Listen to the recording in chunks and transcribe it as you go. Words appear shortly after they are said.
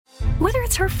Whether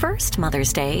it's her first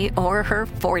Mother's Day or her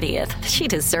 40th, she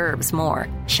deserves more.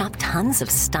 Shop tons of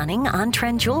stunning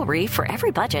on-trend jewelry for every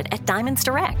budget at Diamonds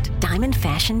Direct. Diamond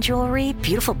fashion jewelry,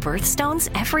 beautiful birthstones,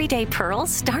 everyday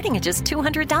pearls starting at just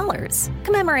 $200.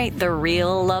 Commemorate the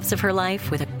real loves of her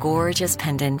life with a gorgeous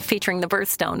pendant featuring the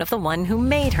birthstone of the one who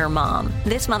made her mom.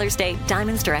 This Mother's Day,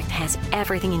 Diamonds Direct has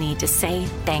everything you need to say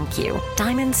thank you.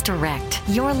 Diamonds Direct.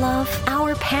 Your love,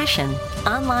 our passion.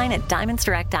 Online at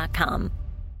diamondsdirect.com.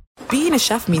 Being a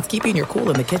chef means keeping your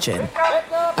cool in the kitchen.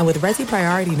 And with Resi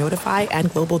Priority Notify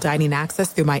and Global Dining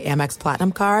Access through my Amex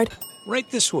Platinum card, right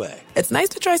this way. It's nice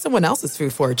to try someone else's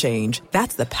food for a change.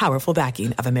 That's the powerful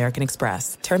backing of American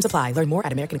Express. Terms apply. Learn more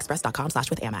at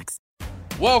americanexpress.com/withAmex.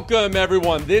 Welcome,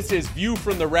 everyone. This is View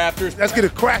from the Rafters. Let's get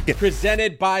it cracking.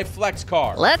 Presented by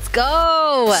FlexCar. Let's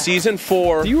go. Season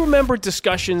 4. Do you remember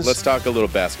discussions? Let's talk a little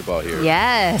basketball here.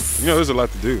 Yes. You know, there's a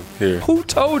lot to do here. Who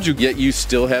told you? Yet you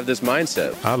still have this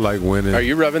mindset. I like winning. Are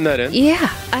you rubbing that in?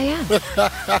 Yeah, I am.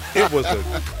 It was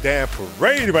a damn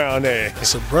parade around there.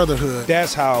 It's a brotherhood.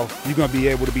 That's how you're going to be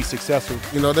able to be successful.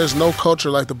 You know, there's no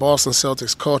culture like the Boston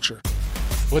Celtics culture.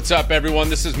 What's up, everyone?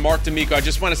 This is Mark D'Amico. I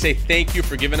just want to say thank you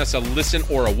for giving us a listen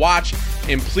or a watch.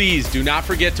 And please do not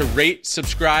forget to rate,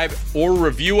 subscribe, or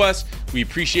review us. We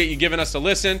appreciate you giving us a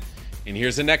listen. And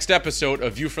here's the next episode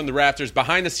of View from the Rafters,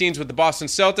 behind the scenes with the Boston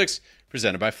Celtics,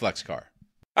 presented by FlexCar.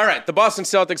 All right, the Boston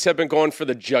Celtics have been going for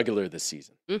the jugular this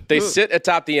season. Mm-hmm. They sit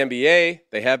atop the NBA.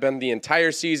 They have been the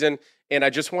entire season. And I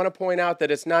just want to point out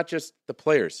that it's not just the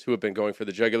players who have been going for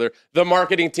the jugular. The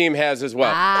marketing team has as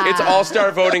well. It's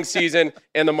all-star voting season,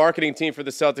 and the marketing team for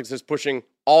the Celtics is pushing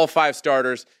all 5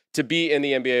 starters to be in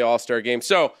the NBA All-Star game.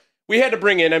 So we had to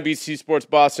bring in NBC Sports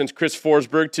Boston's Chris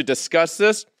Forsberg to discuss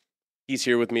this. He's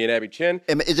here with me and Abby Chin.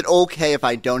 Is it okay if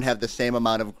I don't have the same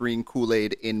amount of green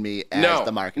Kool-Aid in me as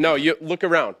the marketing? No, you look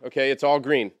around, okay? It's all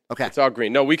green. Okay. It's all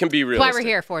green. No, we can be realistic. That's why we're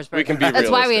here, Forsberg. We can be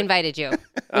realistic. That's why we invited you.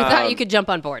 We thought you could jump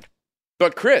on board.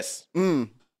 But Chris,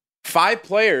 5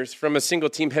 players from a single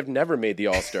team have never made the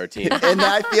All-Star team. And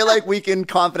I feel like we can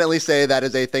confidently say that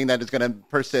is a thing that is going to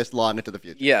persist long into the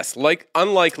future. Yes,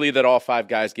 unlikely that all 5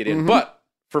 guys get in. Mm-hmm. But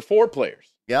for 4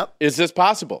 players, is this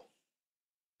possible?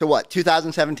 So what,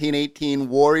 2017-18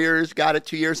 Warriors got it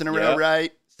 2 years in a row,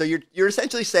 right? So you're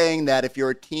essentially saying that if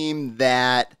you're a team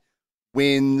that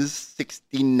wins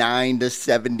 69 to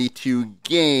 72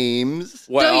 games.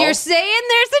 Well, so you're saying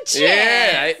there's a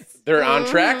chance. Yeah, they're on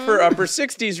track for upper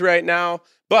 60s right now.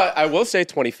 But I will say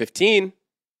 2015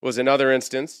 was another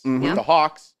instance with the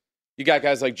Hawks. You got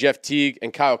guys like Jeff Teague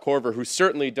and Kyle Korver who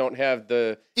certainly don't have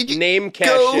the name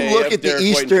cachet. Go look at the Derek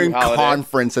Eastern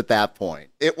Conference at that point.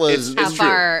 It was how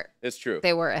far it's true.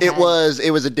 They were ahead. It was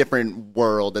a different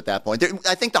world at that point.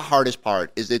 I think the hardest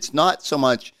part is it's not so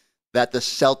much that the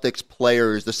Celtics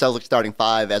players, the Celtics starting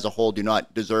 5 as a whole, do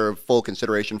not deserve full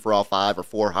consideration for all 5 or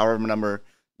 4, however number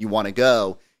you want to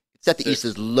go. It's that the East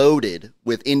is loaded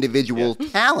with individual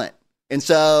talent. And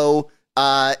so,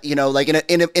 like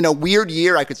in a weird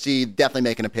year, I could see definitely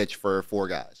making a pitch for 4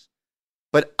 guys.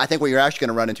 But I think what you're actually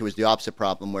going to run into is the opposite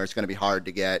problem, where it's going to be hard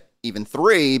to get even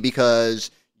 3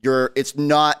 because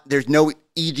there's no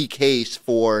easy case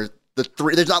for the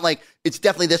 3. There's not like, it's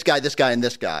definitely this guy, and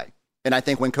this guy. And I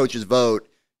think when coaches vote,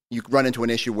 you run into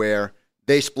an issue where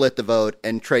they split the vote,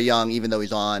 and Trae Young, even though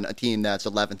he's on a team that's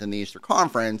 11th in the Eastern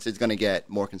Conference, is going to get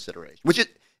more consideration, which is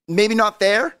maybe not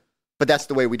fair, but that's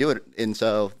the way we do it. And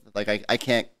so, I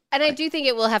can't. And I do think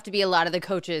it will have to be a lot of the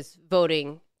coaches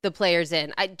voting the players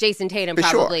in. Jason Tatum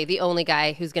probably the only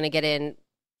guy who's going to get in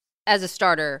as a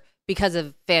starter because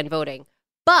of fan voting.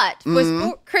 But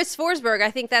with Chris Forsberg, I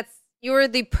think you're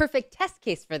the perfect test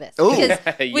case for this. Ooh. Because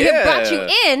we have brought you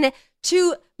in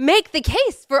to make the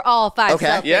case for all 5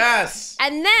 Celtics. Yes.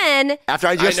 And then after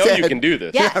I know you can do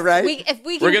this. Yes, yeah, right.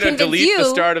 We're going to delete the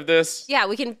start of this. Yeah,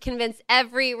 we can convince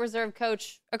every reserve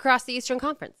coach across the Eastern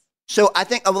Conference. So I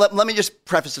think let me just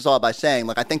preface this all by saying,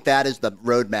 I think that is the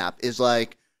roadmap. Is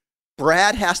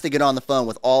Brad has to get on the phone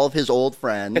with all of his old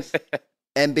friends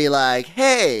and be like,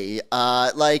 "Hey,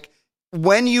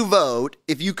 when you vote,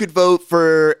 if you could vote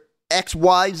for X,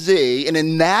 Y, Z, and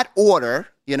in that order,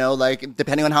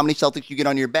 depending on how many Celtics you get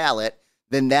on your ballot,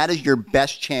 then that is your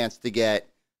best chance to get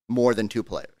more than 2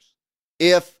 players.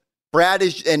 If Brad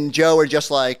and Joe are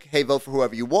just like, hey, vote for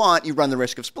whoever you want, you run the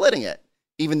risk of splitting it,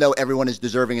 even though everyone is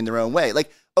deserving in their own way.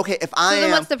 Okay, if I am...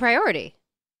 then what's the priority?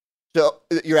 So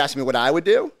you're asking me what I would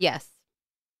do? Yes.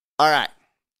 All right.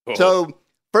 Oh. So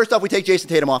first off, we take Jason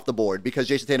Tatum off the board because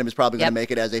Jason Tatum is probably going to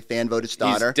make it as a fan-voted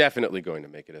starter. He's definitely going to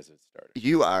make it as a starter.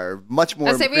 You are much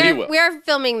more... We are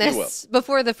filming this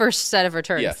before the first set of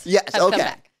returns. Yes,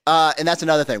 okay. And that's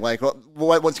another thing. Like,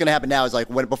 what's going to happen now is like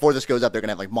before this goes up, they're going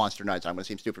to have like monster nights. I'm going to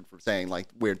seem stupid for saying like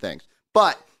weird things,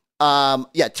 but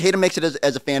Tatum makes it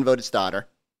as a fan voted starter.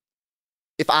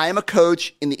 If I am a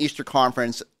coach in the Eastern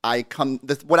Conference,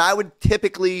 what I would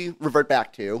typically revert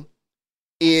back to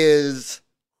is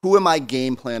who am I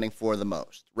game planning for the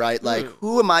most, right? Like,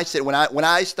 who am I sitting when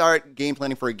I start game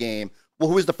planning for a game? Well,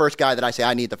 who is the first guy that I say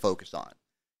I need to focus on?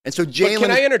 And so Jalen.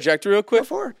 Can I interject real quick?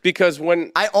 Because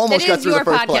when I almost got through the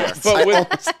first player,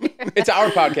 but it's our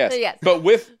podcast. Yes. But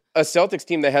with a Celtics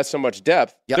team that has so much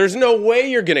depth, there's no way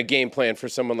you're going to game plan for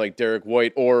someone like Derek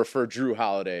White or for Drew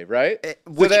Holiday, right? That's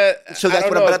what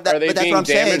I'm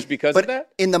saying. Because of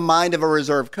that? In the mind of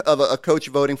a coach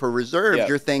voting for reserves,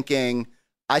 you're thinking,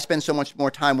 I spend so much more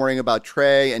time worrying about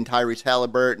Trey and Tyrese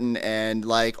Halliburton and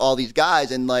like all these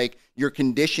guys, and like you're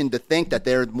conditioned to think that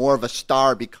they're more of a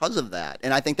star because of that.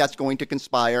 And I think that's going to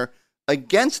conspire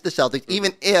against the Celtics,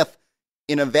 even if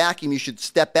in a vacuum you should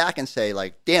step back and say,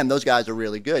 like, damn, those guys are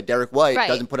really good. Derek White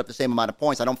doesn't put up the same amount of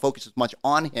points. I don't focus as much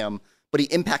on him, but he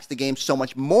impacts the game so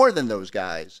much more than those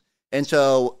guys. And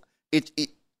so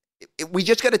we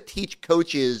just got to teach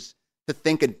coaches to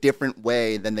think a different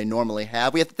way than they normally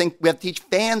have. We have to teach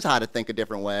fans how to think a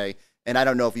different way. And I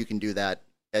don't know if you can do that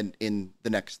in the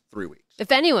next 3 weeks.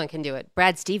 If anyone can do it,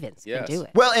 Brad Stevens can do it.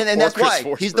 Well, and that's why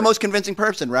Forsberg. He's the most convincing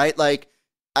person, right? Like,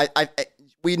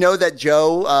 we know that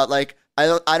Joe,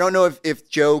 I don't know if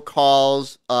Joe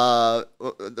calls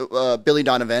Billy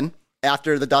Donovan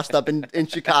after the dust up in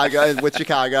Chicago with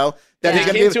Chicago. That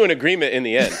they came to an agreement in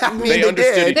the end. They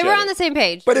understood each They were other. on the same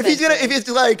page. But if it's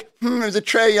like, is it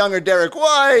Trey Young or Derek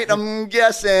White? I'm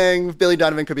guessing Billy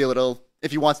Donovan could be a little,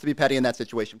 if he wants to be petty in that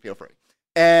situation, feel free.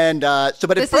 And but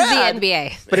this if Brad, is the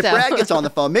NBA. But if Brad gets on the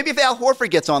phone, maybe if Al Horford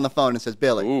gets on the phone and says,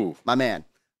 Billy, my man,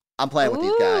 I'm playing with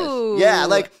these guys. Yeah,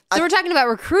 like we're talking about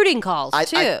recruiting calls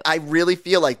too. I really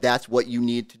feel like that's what you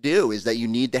need to do, is that you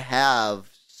need to have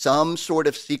some sort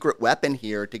of secret weapon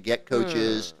here to get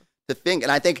coaches to think.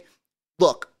 And I think,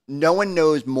 look, no one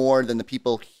knows more than the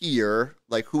people here,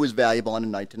 like who is valuable on a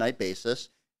night-to-night basis,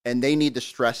 and they need to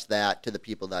stress that to the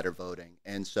people that are voting.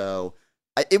 And so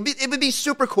it would be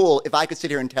super cool if I could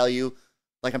sit here and tell you,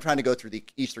 like, I'm trying to go through the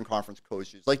Eastern Conference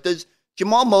coaches. Like, does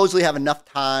Jamal Mosley have enough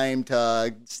time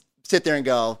to sit there and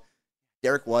go,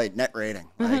 Derek White, net rating,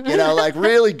 like, like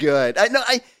really good?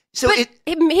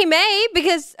 He may,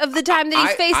 because of the time that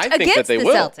he's faced against the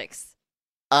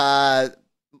Celtics.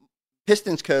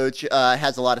 Pistons coach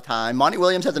has a lot of time. Monty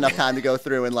Williams has enough time to go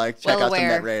through and like check out some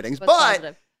net ratings. But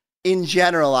positive. In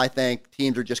general, I think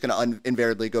teams are just going to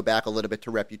invariably go back a little bit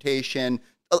to reputation.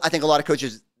 I think a lot of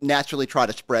coaches naturally try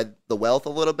to spread the wealth a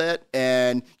little bit,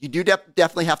 and you do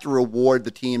definitely have to reward the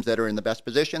teams that are in the best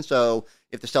position. So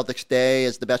if the Celtics stay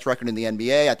as the best record in the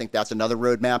NBA, I think that's another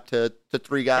roadmap to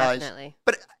three guys. Definitely.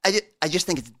 But I just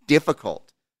think it's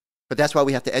difficult. But that's why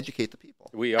we have to educate the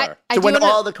people. We are. So when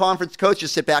all the conference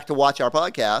coaches sit back to watch our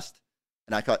podcast,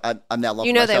 and I'm now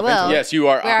lumping myself they will. into it. Yes, you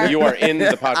are. You are in the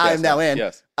podcast. I'm now in.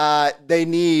 Yes. They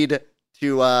need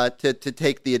to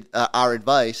take our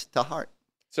advice to heart.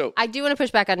 So I do want to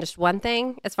push back on just one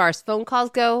thing as far as phone calls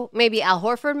go. Maybe Al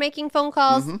Horford making phone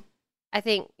calls. Mm-hmm. I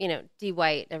think, D.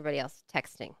 White, everybody else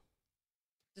texting.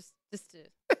 Just to,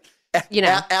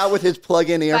 Al with his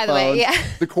plug-in earphones, by the way,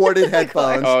 the corded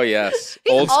headphones. Oh, yes.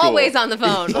 He's Old school. always on the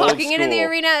phone, walking into the school.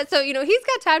 arena. So, he's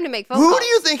got time to make phone calls. Who do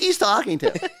you think he's talking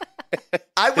to?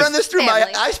 I run this through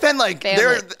I spend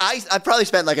I probably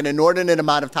spent like an inordinate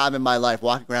amount of time in my life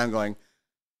walking around going,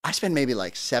 I spend maybe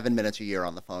like 7 minutes a year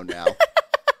on the phone now.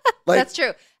 Like, that's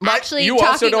true. Actually, you talking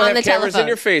also don't on have the cameras telephone. in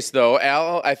your face, though.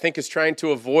 Al, I think, is trying to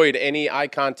avoid any eye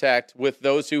contact with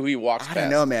those who he walks past. I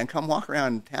don't know, man. Come walk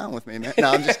around town with me, man.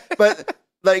 No, I'm just, but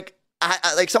like,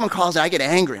 I like someone calls and I get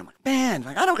angry. I'm like, man,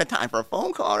 like I don't got time for a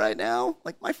phone call right now.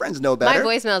 Like my friends know better. My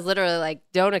voicemail is literally like,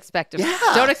 don't expect me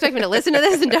to listen to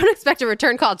this, and don't expect a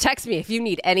return call. Text me if you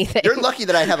need anything. You're lucky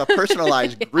that I have a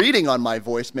personalized greeting on my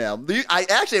voicemail. I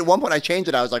actually at one point I changed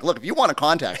it. I was like, look, if you want to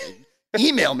contact me,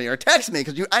 email me or text me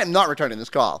because I am not returning this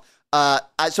call.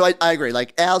 So I agree.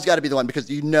 Like Al's got to be the one because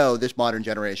this modern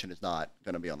generation is not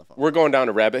going to be on the phone. We're going down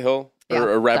a rabbit hole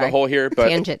or a rabbit hole here, but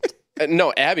tangent.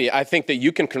 No, Abby, I think that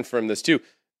you can confirm this too.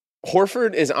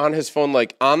 Horford is on his phone,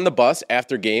 like on the bus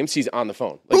after games. He's on the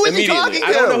phone, like who is immediately. He talking to?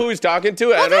 I don't know who he's talking to.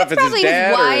 Well, I don't know if it's his dad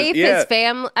his wife, or his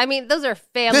family. I mean, those are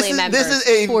family members. This is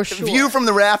a for sure. View from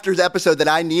the Rafters episode that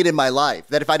I need in my life.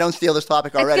 That if I don't steal this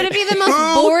topic already, it's going to be the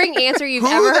most boring answer you've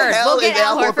ever heard. We'll get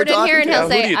Al Horford in here, and he'll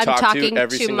say, "I'm talking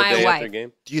to my wife."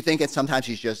 Do you think that sometimes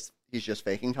he's just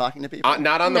faking talking to people?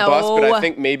 Not on the bus, but I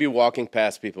think maybe walking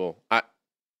past people.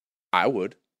 I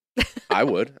would. I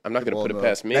would. I'm not going to put it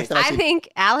past me. I think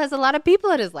Al has a lot of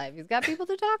people in his life. He's got people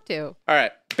to talk to. All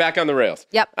right, back on the rails.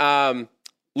 Yep.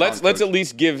 Let's at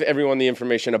least give everyone the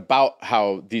information about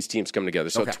how these teams come together.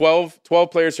 So Okay.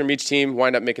 12 players from each team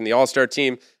wind up making the All-Star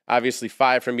team. Obviously,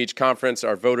 5 from each conference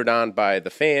are voted on by the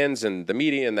fans and the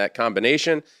media in that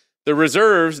combination. The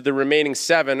reserves, the remaining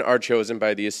 7, are chosen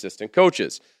by the assistant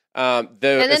coaches. And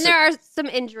then there are some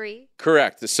injury.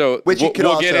 Correct. So Which you could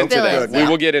we'll also get into fill that. in, We yeah.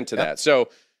 will get into that. So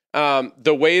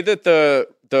the way that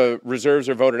the reserves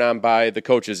are voted on by the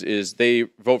coaches is they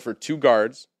vote for 2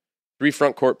 guards, 3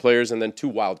 front court players, and then 2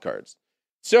 wild cards.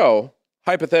 So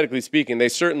hypothetically speaking, they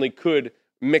certainly could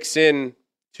mix in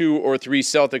 2 or 3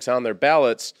 Celtics on their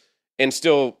ballots and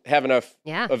still have enough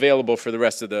available for the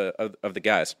rest of the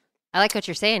guys. I like what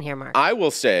you're saying here, Mark. I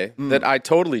will say that I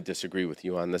totally disagree with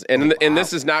you on this. And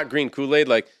this is not green Kool-Aid.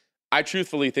 Like, I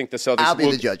truthfully think the Celtics I'll be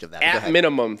will, the judge of that. Go at ahead.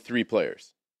 minimum, 3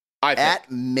 players. I think.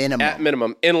 At minimum. At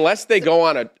minimum. Unless they go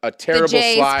on a terrible the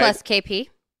Jays slide. plus KP.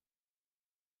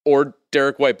 Or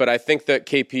Derek White, but I think that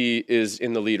KP is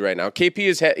in the lead right now.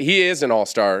 KP is an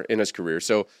all-star in his career,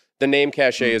 so the name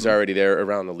cachet is already there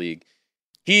around the league.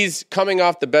 He's coming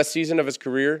off the best season of his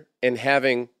career and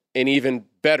having an even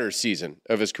better season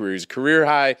of his career. He's career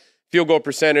high field goal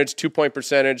percentage, 2-point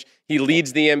percentage. He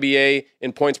leads the NBA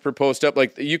in points per post up.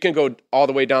 Like, you can go all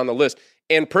the way down the list.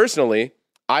 And personally,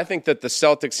 I think that the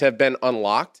Celtics have been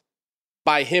unlocked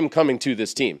by him coming to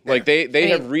this team. Like, they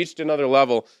have reached another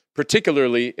level,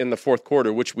 particularly in the fourth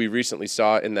quarter, which we recently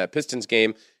saw in that Pistons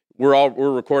game.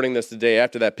 We're recording this the day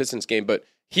after that Pistons game, but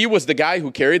he was the guy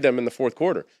who carried them in the fourth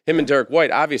quarter. Him and Derek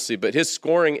White, obviously, but his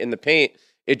scoring in the paint,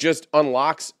 it just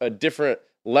unlocks a different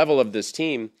level of this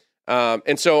team.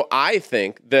 And so I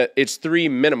think that it's 3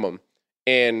 minimum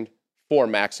and 4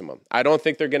 maximum. I don't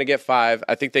think they're going to get 5.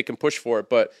 I think they can push for it,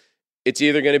 but it's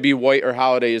either going to be White or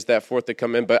Holiday is that 4th that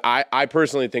come in. But I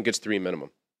personally think it's 3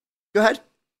 minimum. Go ahead.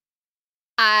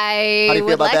 I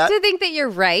would like to think that you're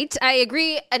right. I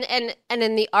agree. And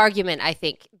in the argument, I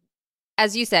think,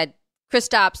 as you said,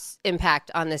 Kristaps'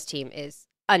 impact on this team is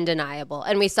undeniable.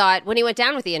 And we saw it when he went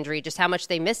down with the injury, just how much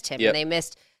they missed him. And they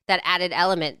missed that added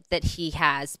element that he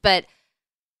has. But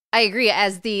I agree,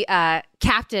 as the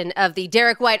captain of the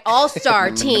Derek White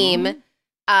All-Star team,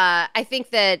 I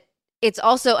think that it's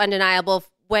also undeniable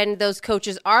when those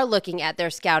coaches are looking at their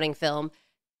scouting film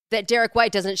that Derek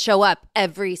White doesn't show up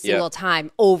every single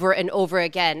time over and over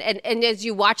again. And as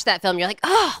you watch that film, you're like,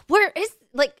 oh, where is,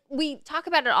 like, we talk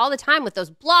about it all the time with those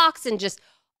blocks and just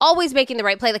always making the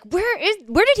right play. Like, where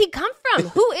did he come from?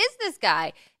 Who is this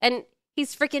guy? And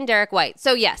he's freaking Derek White.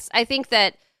 So yes, I think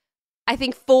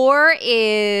 4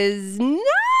 is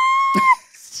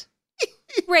not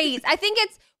great. I think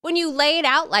it's, when you lay it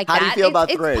out like How that, do you feel about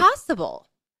 3? It's possible.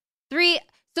 3.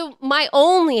 So my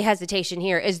only hesitation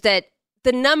here is that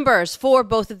the numbers for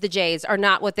both of the Jays are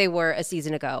not what they were a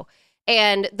season ago.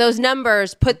 And those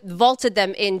numbers vaulted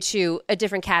them into a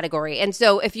different category. And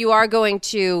so if you are going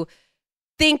to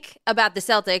think about the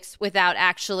Celtics without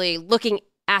actually looking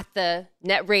at the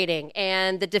net rating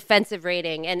and the defensive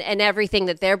rating and everything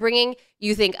that they're bringing,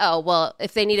 you think, oh, well,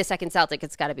 if they need a second Celtic,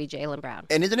 it's got to be Jaylen Brown.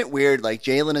 And isn't it weird? Like,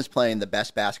 Jaylen is playing the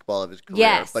best basketball of his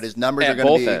career, but his numbers are going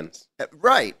to be both ends.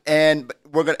 Right, and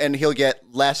he'll get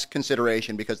less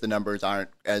consideration because the numbers aren't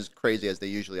as crazy as they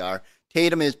usually are.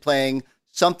 Tatum is playing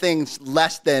something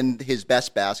less than his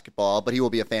best basketball, but he will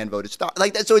be a fan voted star.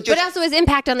 Like that, so it just, but also his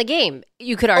impact on the game,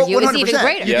 you could argue, is even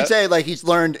greater. You could say, like, he's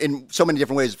learned in so many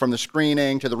different ways, from the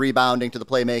screening to the rebounding to the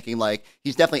playmaking. Like,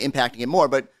 he's definitely impacting it more.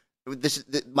 But we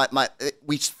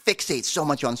fixate so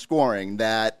much on scoring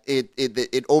that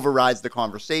it overrides the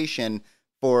conversation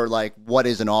for, like, what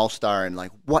is an all-star and,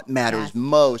 like, what matters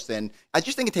most. And I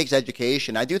just think it takes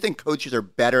education. I do think coaches are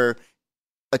better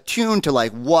attuned to,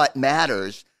 like, what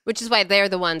matters. Which is why they're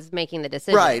the ones making the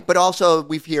decision. Right, but also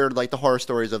we've heard, like, the horror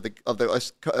stories of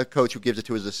a coach who gives it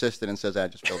to his assistant and says, I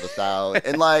just fill this out.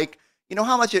 And, like, you know,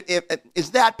 how much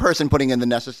is that person putting in the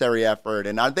necessary effort?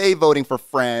 And are they voting for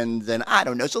friends? And I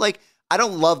don't know. So, like, I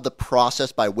don't love the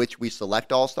process by which we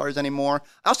select all-stars anymore.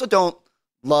 I also don't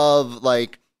love,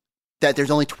 like, that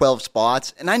there's only 12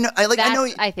 spots. And I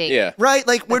think, right?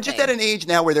 Like, we're just at an age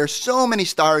now where there's so many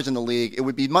stars in the league. It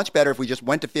would be much better if we just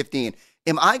went to 15.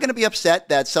 Am I going to be upset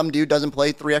that some dude doesn't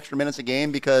play 3 extra minutes a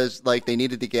game because, like, they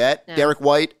needed to get Derek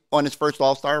White on his first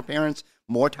All-Star appearance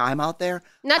more time out there?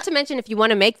 Not to mention, if you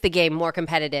want to make the game more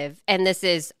competitive, and this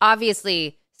is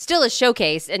obviously still a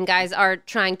showcase, and guys are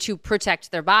trying to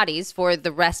protect their bodies for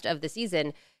the rest of the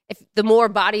season, if the more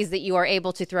bodies that you are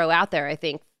able to throw out there, I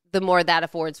think the more that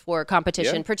affords for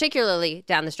competition, particularly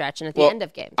down the stretch and at the end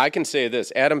of games. I can say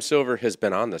this. Adam Silver has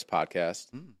been on this podcast,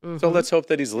 so let's hope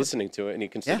that he's listening to it and he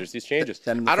considers these changes.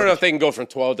 I don't know if they can go from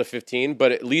 12 to 15,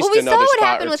 but at least another spot or two. We saw what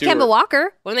happened with Kemba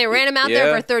Walker when they ran him out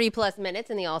there for 30-plus minutes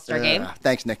in the All-Star game.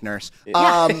 Thanks, Nick Nurse.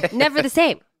 Never the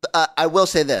same. I will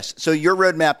say this. So your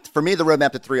roadmap, for me, the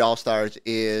roadmap to 3 All-Stars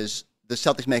is the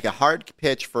Celtics make a hard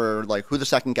pitch for like who the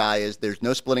second guy is. There's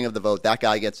no splitting of the vote. That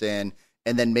guy gets in.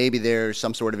 And then maybe there's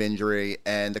some sort of injury,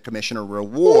 and the commissioner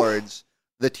rewards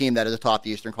the team that is atop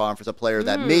the Eastern Conference, a player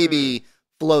that maybe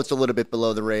floats a little bit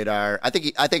below the radar. I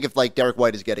think if like Derek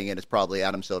White is getting in, it's probably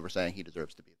Adam Silver saying he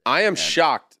deserves to be there. I am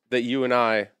shocked that you and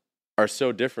I are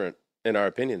so different in our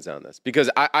opinions on this,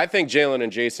 because I think Jalen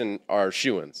and Jason are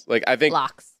shoo-ins. Like, I think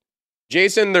locks.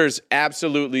 Jason, there's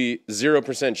absolutely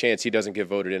 0% chance he doesn't get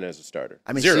voted in as a starter.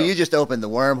 I mean, 0. so you just opened the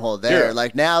wormhole there. 0.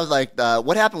 Like now, like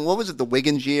what happened? What was it? The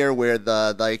Wiggins year where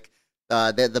the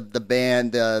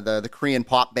band, the Korean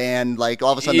pop band, like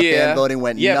all of a sudden the fan voting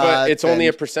went nuts. Yeah, but it's only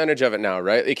a percentage of it now,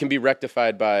 right? It can be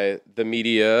rectified by the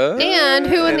media. And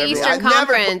who in the Eastern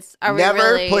Conference are we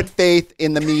never really? Put faith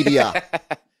in the media.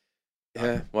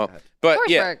 Yeah, well, but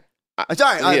Forsberg. I'm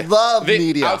sorry, I love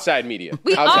media. Outside media.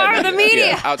 We outside are the media.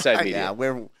 Yeah, outside media.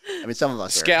 Yeah, some of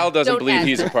us are. Scal doesn't believe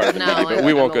he's a part of the media, but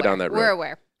we won't go down that road. We're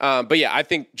aware. But yeah, I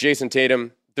think Jason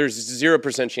Tatum, there's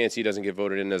 0% chance he doesn't get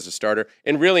voted in as a starter.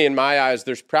 And really, in my eyes,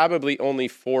 there's probably only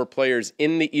 4 players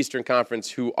in the Eastern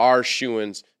Conference who are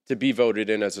shoo-ins to be voted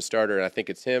in as a starter. And I think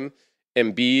it's him,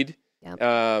 Embiid,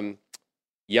 Giannis,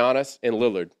 and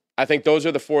Lillard. I think those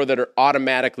are the 4 that are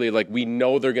automatically, like, we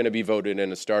know they're going to be voted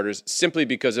in as starters simply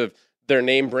because of their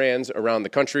name brands around the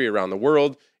country, around the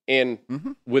world, and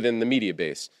within the media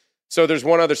base. So there's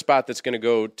one other spot that's going to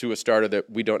go to a starter that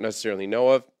we don't necessarily know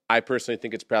of. I personally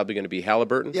think it's probably going to be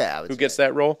Halliburton who gets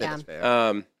that role. Yeah. That's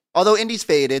fair. Although Indy's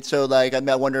faded, so like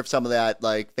I wonder if some of that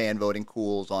like fan voting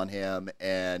cools on him,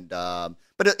 and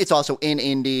but it's also in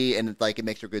Indy, and like it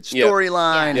makes for a good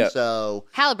storyline. Yeah. So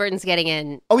Halliburton's getting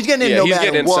in. Oh, he's getting in no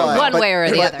matter what, one way or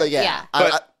the other. Yeah,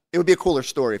 it would be a cooler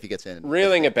story if he gets in.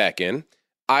 Reeling it back in,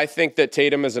 I think that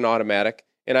Tatum is an automatic.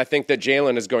 And I think that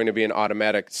Jalen is going to be an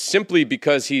automatic simply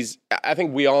because I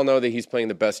think we all know that he's playing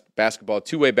the best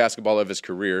two-way basketball of his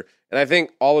career. And I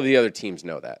think all of the other teams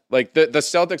know that. Like, the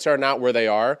Celtics are not where they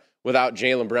are without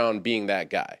Jaylen Brown being that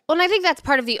guy. Well, and I think that's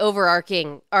part of the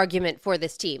overarching argument for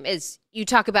this team is you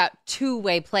talk about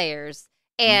two-way players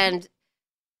and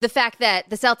the fact that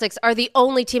the Celtics are the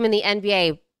only team in the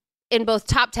NBA in both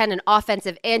top 10 in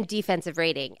offensive and defensive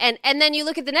rating. And then you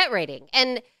look at the net rating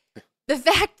and the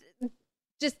fact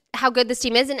just how good this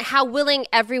team is and how willing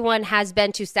everyone has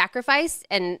been to sacrifice.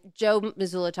 And Joe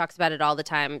Mazzulla talks about it all the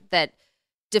time, that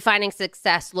defining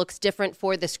success looks different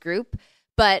for this group,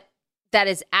 but that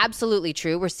is absolutely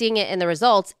true. We're seeing it in the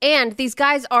results, and these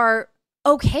guys are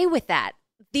okay with that.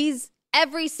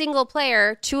 Every single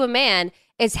player to a man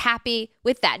is happy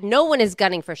with that. No one is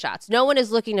gunning for shots. No one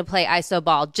is looking to play iso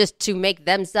ball just to make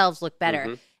themselves look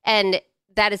better. And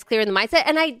that is clear in the mindset.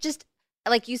 And I just,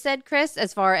 like you said, Chris,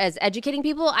 as far as educating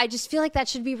people, I just feel like that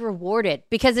should be rewarded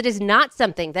because it is not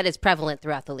something that is prevalent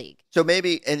throughout the league. So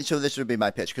maybe, and so this would be my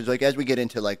pitch, because like as we get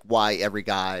into like why every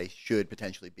guy should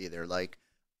potentially be there, like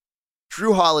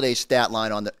Drew Holiday's stat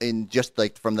line in just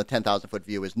like from the 10,000 foot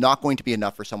view is not going to be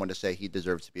enough for someone to say he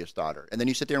deserves to be a starter. And then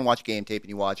you sit there and watch game tape and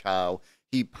you watch how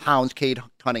he pounds Cade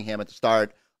Cunningham at the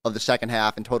start of the second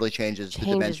half and totally changes the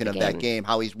dimension of that game.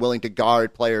 How he's willing to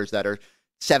guard players that are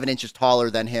 7 inches taller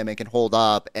than him and can hold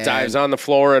up. And dives on the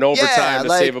floor in overtime to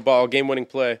save a ball, game-winning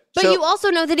play. But you also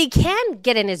know that he can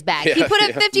get in his bag. He put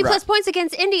up 50-plus points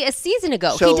against Indy a season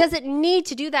ago. So, he doesn't need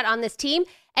to do that on this team,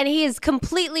 and he is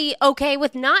completely okay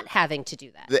with not having to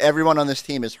do that. Everyone on this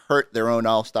team has hurt their own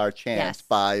all-star chance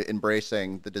by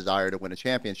embracing the desire to win a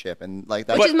championship. And like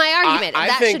that, which is my argument.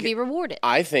 That should be rewarded.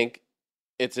 I think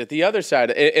it's at the other side.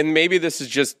 And maybe this is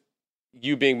just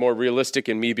you being more realistic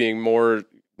and me being more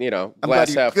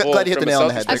glass half full. Glad you hit the nail on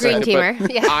the head. A green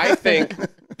teamer. Yeah. I think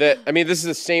that, this is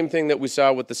the same thing that we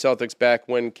saw with the Celtics back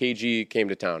when KG came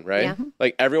to town, right? Yeah.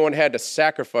 Like, everyone had to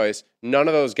sacrifice. None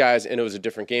of those guys, and it was a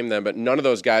different game then, but none of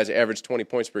those guys averaged 20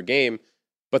 points per game,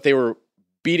 but they were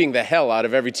beating the hell out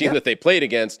of every team that they played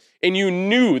against, and you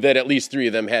knew that at least 3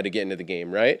 of them had to get into the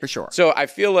game, right? For sure. So I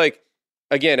feel like,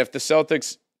 again, if the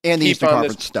Celtics and the Eastern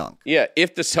Conference stunk. Yeah,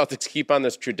 if the Celtics keep on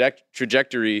this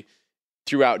trajectory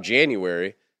throughout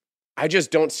January, I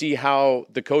just don't see how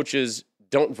the coaches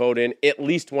don't vote in at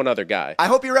least one other guy. I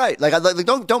hope you're right. Like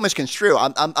don't misconstrue.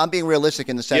 I'm being realistic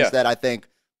in the sense that I think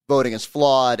voting is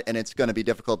flawed and it's going to be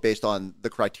difficult based on the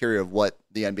criteria of what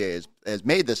the NBA has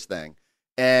made this thing.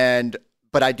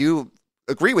 But I do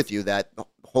agree with you that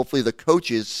hopefully the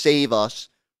coaches save us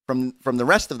from the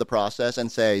rest of the process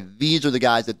and say, these are the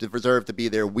guys that deserve to be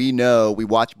there. We know, we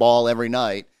watch ball every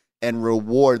night, and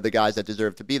reward the guys that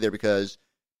deserve to be there, because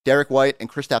Derek White and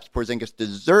Kristaps Porzingis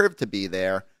deserve to be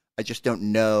there. I just don't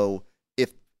know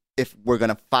if we're going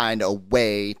to find a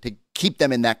way to keep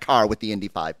them in that car with the Indy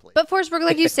 5 plate. But Forsberg,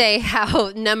 like you say,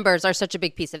 how numbers are such a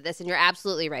big piece of this, and you're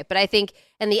absolutely right. But I think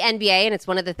in the NBA, and it's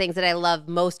one of the things that I love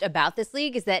most about this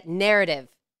league, is that narrative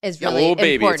is really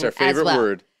important. It's our favorite as well.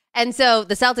 word. And so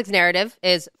the Celtics narrative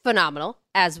is phenomenal,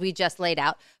 as we just laid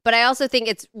out. But I also think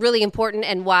it's really important,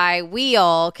 and why we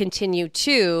all continue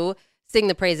to sing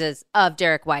the praises of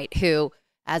Derek White, who,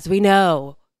 as we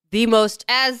know,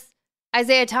 as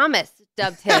Isaiah Thomas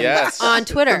dubbed him on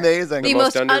Twitter. Amazing. The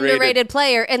most underrated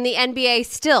player in the NBA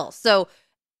still. So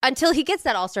until he gets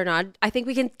that All-Star nod, I think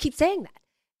we can keep saying that.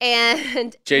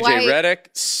 And JJ Redick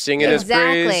singing his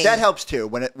praise. That helps too.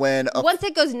 Once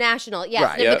it goes national, yes,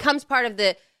 right, it becomes part of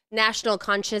the national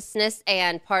consciousness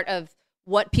and part of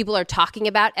what people are talking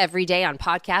about every day on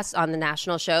podcasts, on the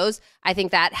national shows. I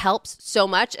think that helps so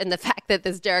much. And the fact that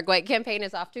this Derek White campaign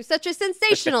is off to such a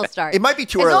sensational start. It might be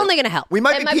too early. It's only going to help. It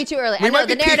might be too early. I know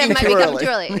the narrative might be coming too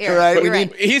early.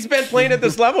 Right. He's been playing at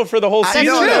this level for the whole season.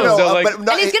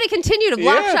 And he's going to continue to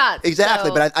block shots. Exactly.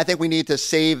 So. But I think we need to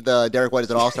save the Derek White as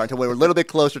an all-star until we're a little bit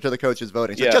closer to the coaches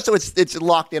voting. So just so it's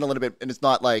locked in a little bit, and it's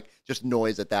not like just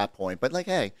noise at that point. But like,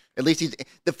 hey, at least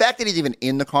the fact that he's even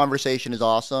in the conversation is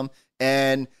awesome.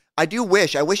 And I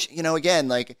wish, again,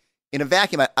 like in a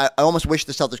vacuum, I almost wish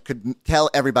the Celtics could tell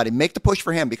everybody, make the push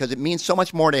for him, because it means so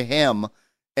much more to him.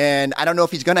 And I don't know if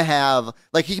he's going to have,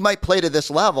 like, he might play to this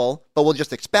level, but we'll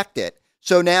just expect it.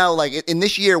 So now, like, in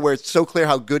this year where it's so clear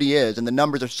how good he is and the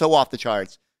numbers are so off the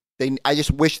charts, I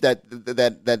just wish that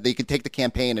they could take the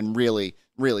campaign and really,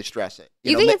 really stress it.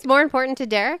 You think it's more important to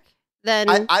Derek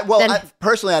than...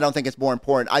 Personally, I don't think it's more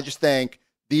important. I just think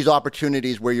these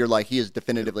opportunities where you're like, he is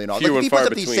definitively an all. Like, if he puts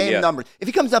up these same numbers, if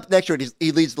he comes up next year,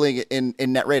 he leads the league in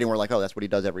net rating, we're like, oh, that's what he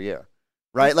does every year.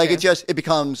 Right? That's like, it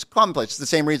becomes commonplace. It's the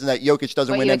same reason that Jokic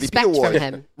doesn't win MVP awards. From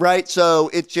him. Right? So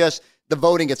it's just, the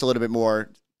voting gets a little bit more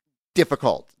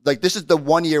difficult. Like, this is the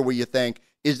one year where you think,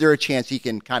 is there a chance he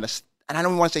can kind of, and I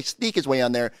don't want to say sneak his way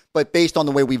on there, but based on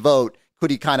the way we vote,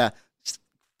 could he kind of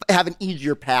have an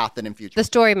easier path than in future? The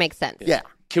story makes sense. Yeah.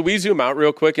 Can we zoom out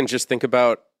real quick and just think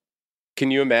about, can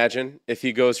you imagine if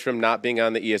he goes from not being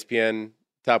on the ESPN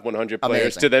top 100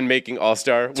 players to then making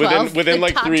All-Star within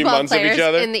like 3 months of each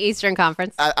other? In the Eastern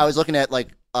Conference. I was looking at like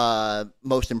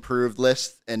most improved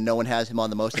lists, and no one has him on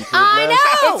the most improved list.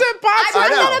 That's impossible. I brought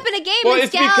that up in a game.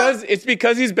 Well, it's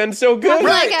because he's been so good.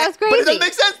 Right. Like, I was crazy. But it doesn't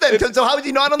make sense then. So how is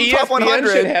he not on the top 100?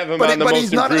 ESPN should have him on the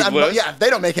most improved list. Yeah, they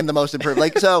don't make him the most improved.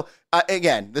 Like, so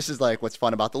again, this is like what's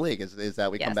fun about the league is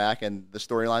that we come back and the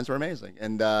storylines are amazing.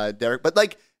 And Derek, but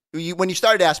like, when you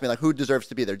started asking me, like, who deserves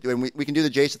to be there, and we can do the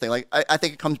Jason thing, like, I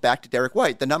think it comes back to Derek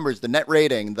White. The numbers, the net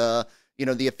rating, the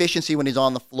efficiency when he's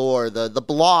on the floor, the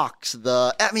blocks,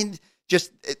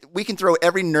 we can throw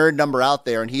every nerd number out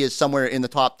there, and he is somewhere in the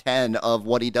top 10 of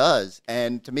what he does.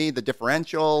 And to me, the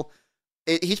differential,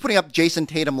 he's putting up Jason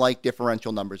Tatum-like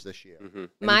differential numbers this year. Mm-hmm.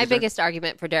 My biggest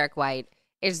argument for Derek White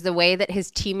is the way that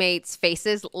his teammates'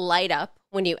 faces light up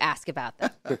when you ask about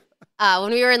them.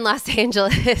 When we were in Los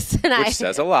Angeles, which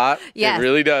says a lot. Yes, it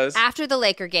really does. After the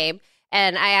Laker game,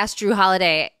 and I asked Drew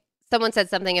Holiday, someone said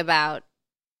something about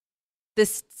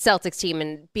this Celtics team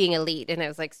and being elite, and I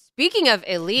was like, speaking of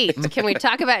elite, can we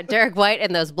talk about Derek White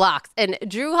and those blocks? And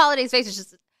Drew Holiday's face was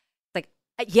just like,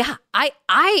 yeah,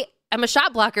 I am a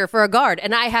shot blocker for a guard,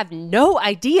 and I have no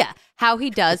idea how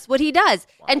he does what he does.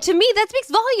 Wow. And to me, that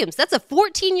speaks volumes. That's a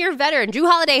 14-year veteran. Drew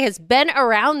Holiday has been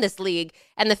around this league,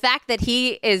 and the fact that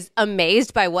he is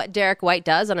amazed by what Derek White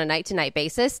does on a night-to-night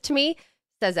basis, to me,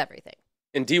 says everything.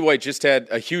 And D. White just had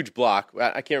a huge block.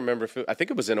 I can't remember I think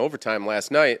it was in overtime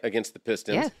last night against the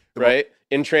Pistons, right?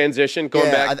 In transition, going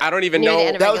back. I don't even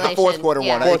know. That was the fourth quarter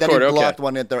one. Fourth quarter, he blocked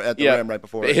one at the rim right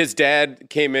before. His dad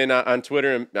came in on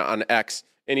Twitter and on X,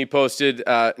 and he posted,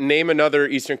 name another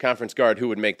Eastern Conference guard who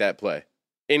would make that play.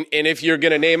 And if you're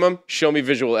going to name them, show me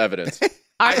visual evidence.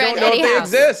 I don't know if they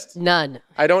exist. None.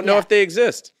 I don't know if they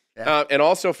exist. Yeah. And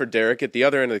also for Derek, at the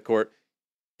other end of the court,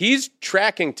 he's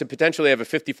tracking to potentially have a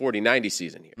 50-40-90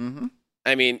 season here. Mm-hmm.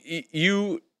 I mean,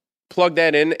 you plug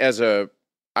that in as I'm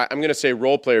going to say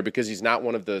role player because he's not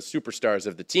one of the superstars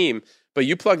of the team, but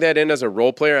you plug that in as a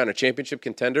role player on a championship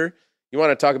contender, you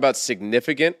want to talk about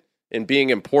significant and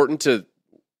being important to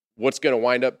what's going to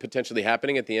wind up potentially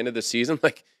happening at the end of the season.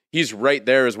 Like, he's right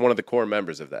there as one of the core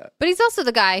members of that. But he's also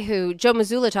the guy who Joe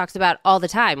Mazzulla talks about all the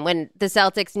time. When the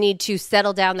Celtics need to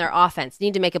settle down their offense,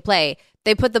 need to make a play,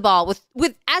 They put the ball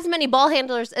with as many ball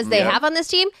handlers as they have on this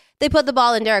team. They put the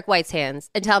ball in Derek White's hands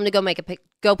and tell him to go make a pick,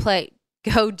 go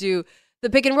do the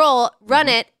pick and roll, run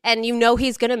it, and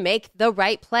he's going to make the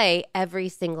right play every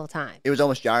single time. It was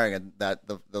almost jarring in that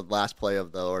the last play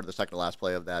of the second to last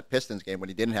play of that Pistons game when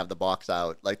he didn't have the box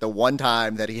out. Like the one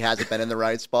time that he hasn't been in the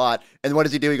right spot. And what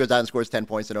does he do? He goes out and scores 10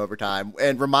 points in overtime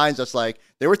and reminds us, like,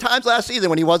 there were times last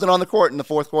season when he wasn't on the court in the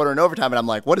fourth quarter in overtime. And I'm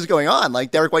like, what is going on? Like,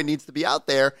 Derek White needs to be out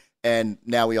there. And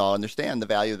now we all understand the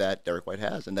value that Derek White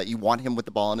has and that you want him with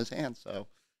the ball in his hands. So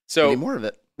we need more of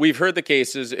it. We've heard the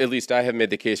cases, at least I have made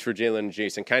the case for Jalen and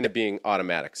Jason kind of being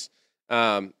automatics,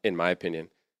 in my opinion.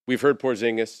 We've heard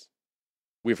Porzingis.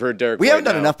 We've heard Derek White. We haven't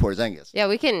done enough Porzingis. Yeah,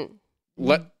 we can.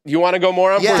 You want to go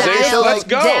more on Porzingis? So let's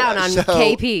go. Down on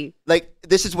KP. Like,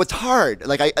 this is what's hard.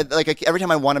 Like, I every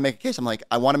time I want to make a case, I'm like,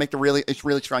 I want to make really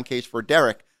strong case for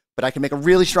Derek, but I can make a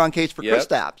really strong case for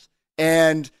Kristaps.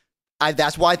 And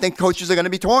that's why I think coaches are going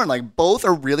to be torn. Like, both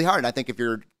are really hard. And I think if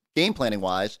you're game planning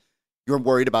wise, you're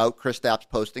worried about Kristaps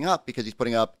posting up because he's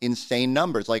putting up insane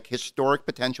numbers, like historic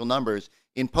potential numbers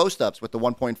in post-ups with the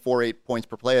 1.48 points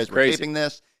per play as we're taping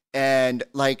this. And,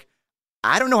 like,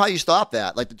 I don't know how you stop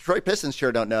that. Like, the Detroit Pistons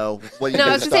sure don't know what you do. No,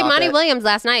 I was going to say, Monty Williams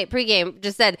last night pregame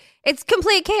just said it's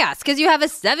complete chaos because you have a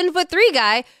 7'3"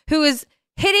 guy who is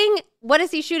hitting, what is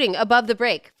he shooting above the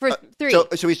break for three? So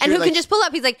he's and who can just pull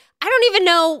up. He's like, I don't even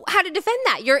know how to defend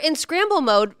that. You're in scramble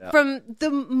mode from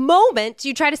the moment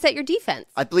you try to set your defense.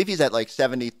 I believe he's at like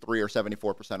 73 or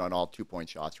 74% on all 2-point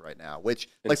shots right now, which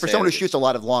like for someone who shoots a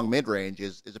lot of long mid-range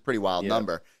is a pretty wild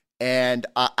number. And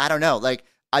I don't know. Like,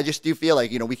 I just do feel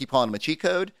like, we keep calling him a cheat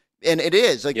code. And it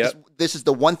is. Like, this is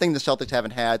the one thing the Celtics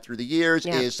haven't had through the years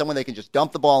is someone they can just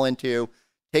dump the ball into,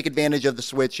 take advantage of the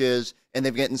switches, and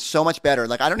they've gotten so much better.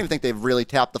 Like, I don't even think they've really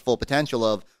tapped the full potential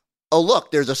of, oh, look,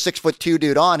 there's a 6'2"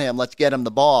 dude on him. Let's get him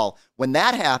the ball. When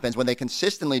that happens, when they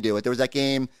consistently do it, there was that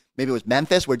game, maybe it was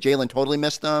Memphis, where Jalen totally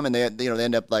missed them, and they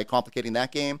end up like complicating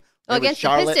that game. Oh, against the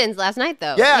Pistons last night,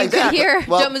 though. Yeah, you exactly. could hear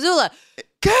Joe Mazzulla.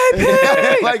 KP!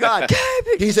 Oh my God.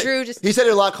 KP! He said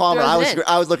it a lot calmer.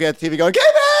 I was looking at the TV going,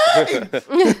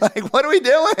 KP! Like, what are we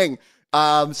doing?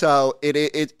 So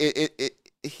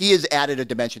he has added a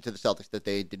dimension to the Celtics that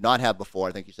they did not have before.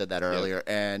 I think you said that earlier.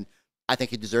 And I think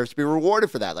he deserves to be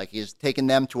rewarded for that. Like, he's taken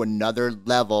them to another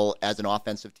level as an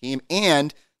offensive team.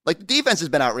 And, like, the defense has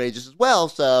been outrageous as well.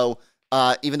 So,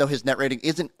 even though his net rating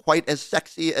isn't quite as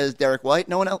sexy as Derek White,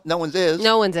 no one's is.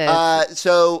 No one's is.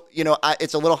 So,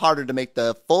 it's a little harder to make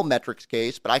the full metrics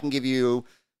case, but I can give you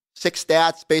 6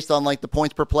 stats based on, like, the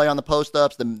points per play on the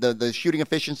post-ups, the shooting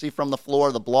efficiency from the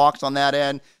floor, the blocks on that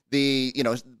end,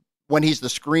 when he's the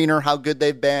screener, how good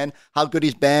they've been, how good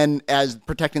he's been as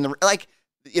protecting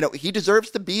he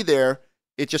deserves to be there.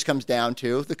 It just comes down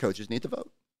to the coaches need to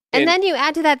vote. And then you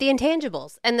add to that the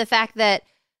intangibles and the fact that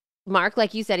Mark,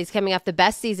 like you said, he's coming off the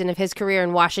best season of his career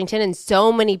in Washington, and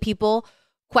so many people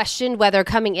questioned whether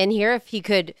coming in here if he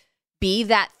could be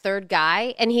that third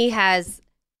guy, and he has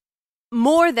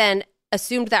more than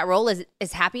assumed that role,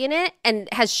 is happy in it, and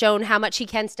has shown how much he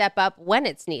can step up when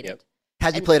it's needed.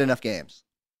 Has he played enough games?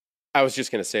 I was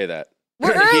just going to say that.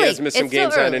 We're early. He has missed some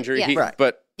games on injury. Yeah.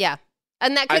 But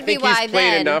and that could I think be why he's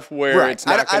played then enough where it's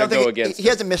not going to go against him. He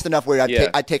hasn't missed enough where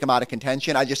I'd take him out of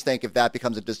contention. I just think if that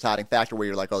becomes a deciding factor where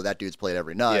you're like, oh, that dude's played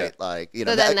every night. So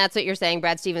then that's what you're saying.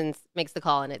 Brad Stevens makes the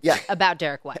call, and it's about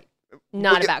Derek White,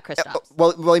 not about Kristaps.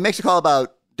 Well, he makes a call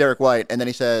about Derek White, and then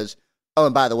he says, oh,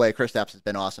 and by the way, Kristaps has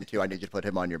been awesome too. I need you to put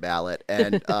him on your ballot.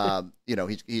 And,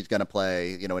 he's going to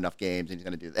play, enough games, and he's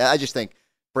going to do that. I just think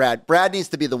Brad needs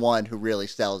to be the one who really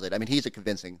sells it. I mean, he's a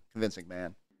convincing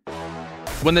man.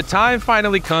 When the time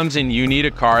finally comes and you need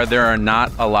a car, there are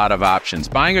not a lot of options.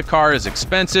 Buying a car is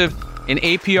expensive, and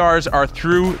APRs are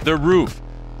through the roof.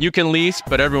 You can lease,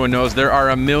 but everyone knows there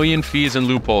are a million fees and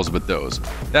loopholes with those.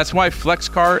 That's why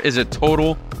FlexCar is a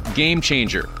total game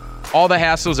changer. All the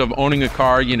hassles of owning a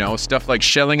car, stuff like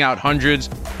shelling out hundreds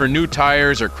for new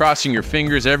tires or crossing your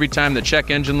fingers every time the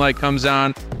check engine light comes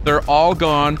on, they're all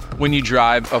gone when you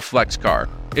drive a FlexCar.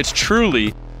 It's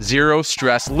truly zero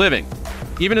stress living.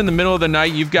 Even in the middle of the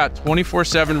night, you've got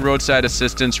 24/7 roadside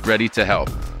assistance ready to help.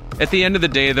 At the end of the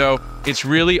day, though, it's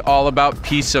really all about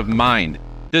peace of mind.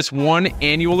 This one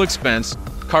annual expense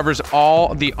covers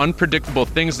all the unpredictable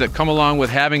things that come along with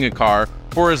having a car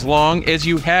for as long as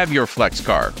you have your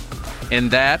FlexCar. And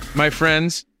that, my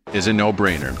friends, is a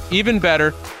no-brainer. Even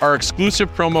better, our exclusive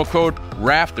promo code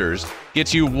RAFTERS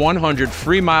gets you 100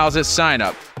 free miles at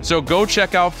sign-up. So go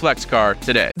check out FlexCar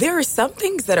today. There are some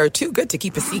things that are too good to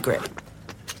keep a secret.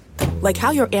 Like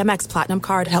how your Amex Platinum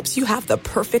card helps you have the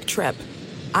perfect trip.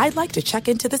 I'd like to check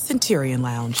into the Centurion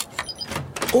Lounge.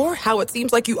 Or how it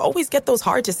seems like you always get those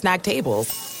hard-to-snag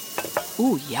tables.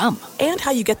 Ooh, yum. And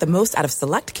how you get the most out of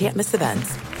select can't-miss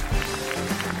events.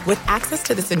 With access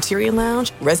to the Centurion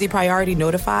Lounge, Resi Priority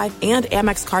Notified, and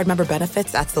Amex card member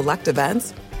benefits at select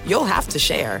events, you'll have to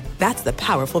share. That's the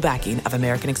powerful backing of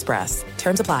American Express.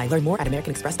 Terms apply. Learn more at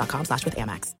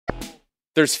americanexpress.com/withAmex.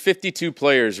 There's 52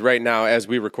 players right now as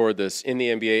we record this in the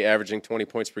NBA averaging 20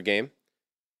 points per game.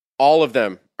 All of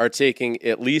them are taking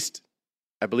at least,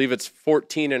 I believe it's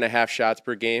 14 and a half shots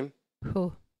per game.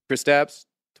 Ooh. Kristaps,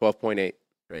 12.8.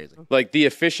 Crazy. Like the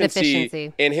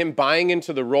efficiency and him buying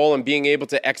into the role and being able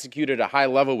to execute at a high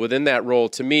level within that role,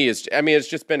 to me, it's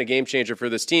just been a game changer for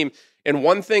this team. And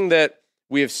one thing that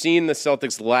we have seen the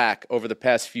Celtics lack over the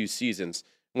past few seasons,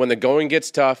 when the going gets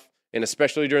tough, and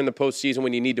especially during the postseason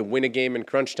when you need to win a game in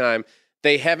crunch time,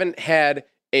 they haven't had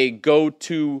a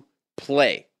go-to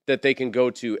play that they can go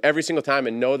to every single time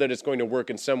and know that it's going to work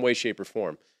in some way, shape, or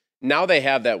form. Now they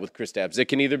have that with Kristaps. It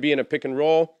can either be in a pick and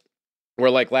roll,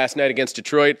 where like last night against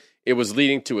Detroit, it was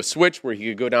leading to a switch where he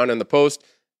could go down in the post,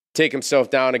 take himself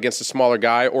down against a smaller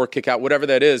guy, or kick out, whatever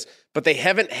that is. But they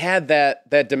haven't had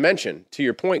that dimension, to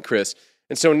your point, Chris.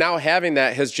 And so now having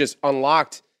that has just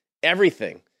unlocked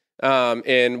everything.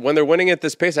 And when they're winning at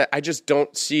this pace, I just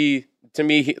don't see, to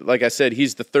me, like I said,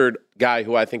 he's the third guy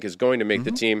who I think is going to make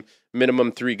the team,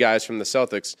 minimum 3 guys from the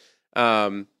Celtics.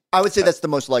 I would say that's the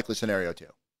most likely scenario, too.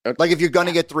 Okay. Like, if you're going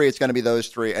to get 3, it's going to be those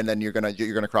 3, and then you're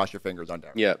gonna cross your fingers on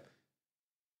Derek. Yeah.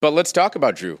 But let's talk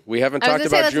about Drew. We haven't talked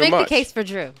about Drew much. Let's make the case for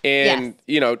Drew. And,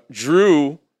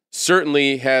 Drew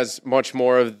certainly has much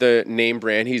more of the name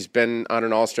brand. He's been on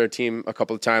an all-star team a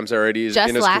couple of times already in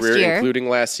his career, including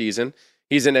last season.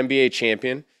 He's an NBA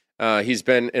champion. He's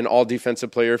been an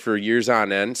all-defensive player for years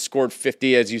on end. Scored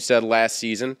 50, as you said, last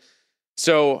season.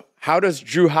 So how does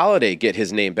Drew Holiday get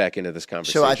his name back into this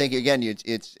conversation? So I think, again,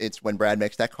 it's when Brad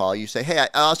makes that call, you say, hey,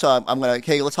 I'm going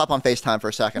to, let's hop on FaceTime for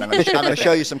a second. I'm going to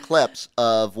show you some clips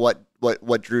of what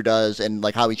Drew does and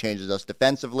like how he changes us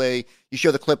defensively. You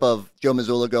show the clip of Joe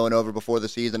Mazzulla going over before the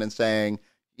season and saying,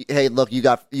 hey, look, you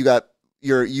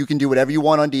can do whatever you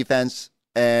want on defense,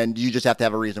 and you just have to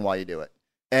have a reason why you do it.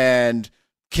 And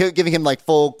giving him like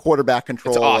full quarterback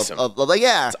control. It's awesome.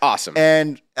 It's awesome.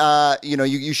 And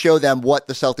you show them what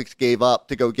the Celtics gave up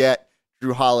to go get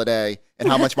Drew Holiday and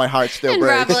how much my heart still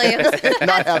breaks. Rob Williams.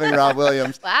 Not having Rob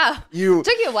Williams. Wow. Took you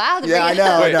a while to bring I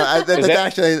know.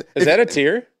 Is that a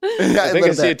tear? Yeah, I think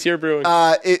I see a tear brewing.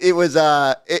 It was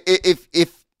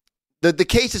if the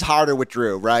case is harder with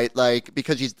Drew, right? Like,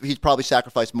 because he's probably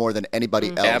sacrificed more than anybody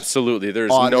else. Absolutely. There's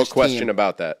no question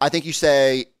about that. I think you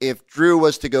say if Drew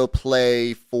was to go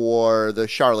play for the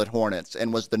Charlotte Hornets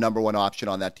and was the number 1 option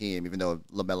on that team, even though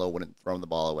LaMelo wouldn't throw him the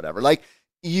ball or whatever,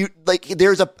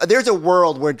 there's a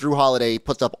world where Drew Holiday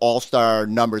puts up all-star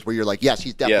numbers where you're like, yes,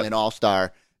 he's definitely an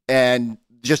all-star, and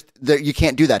just you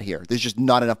can't do that here. There's just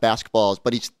not enough basketballs,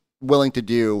 but he's willing to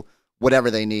do whatever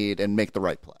they need and make the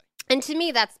right play. And to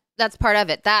me, that's part of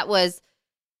it. That was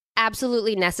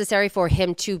absolutely necessary for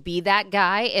him to be that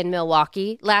guy in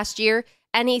Milwaukee last year,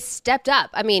 and he stepped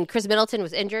up. I mean, Chris Middleton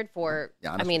was injured for,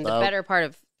 the better part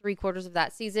of 3/4 of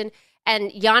that season,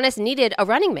 and Giannis needed a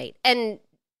running mate. And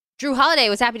Drew Holiday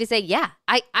was happy to say, yeah,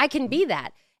 I can be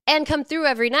that, and come through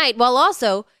every night while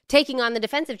also taking on the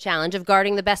defensive challenge of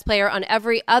guarding the best player on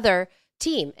every other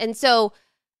team. And so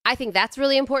I think that's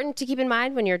really important to keep in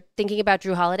mind when you're thinking about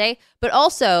Drew Holiday, but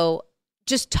also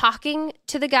just talking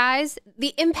to the guys,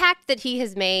 the impact that he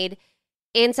has made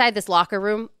inside this locker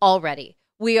room already.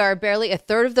 We are barely a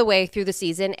third of the way through the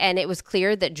season, and it was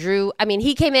clear that Drew,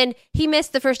 he came in, he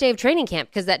missed the first day of training camp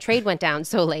because that trade went down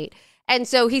so late. And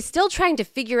so he's still trying to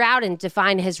figure out and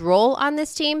define his role on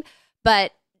this team.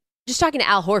 But just talking to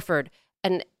Al Horford,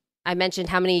 and I mentioned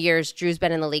how many years Drew's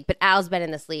been in the league, but Al's been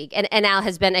in this league, and Al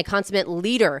has been a consummate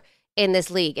leader in this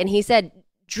league. And he said,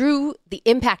 Drew, the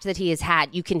impact that he has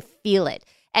had, you can feel it.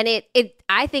 And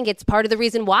I think it's part of the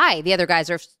reason why the other guys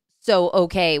are so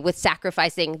okay with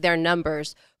sacrificing their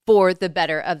numbers for the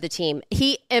better of the team.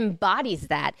 He embodies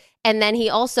that. And then he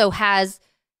also has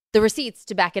the receipts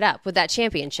to back it up with that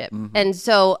championship. Mm-hmm. And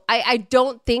so I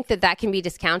don't think that can be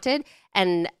discounted.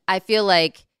 And I feel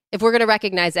like if we're going to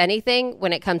recognize anything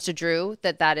when it comes to Drew,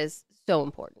 that is so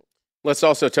important. Let's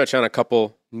also touch on a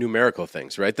couple numerical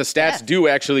things, right? The stats do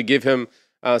actually give him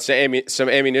some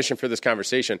ammunition for this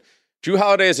conversation. Drew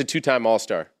Holiday is a 2-time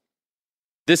All-Star.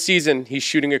 This season, he's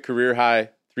shooting a career-high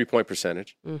 3-point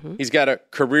percentage. Mm-hmm. He's got a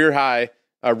career-high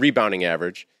rebounding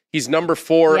average. He's number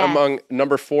 4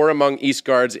 among East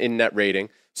guards in net rating.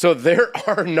 So there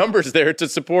are numbers there to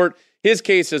support his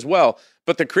case as well.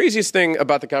 But the craziest thing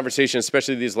about the conversation,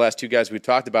 especially these last 2 guys we've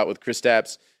talked about with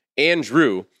Kristaps and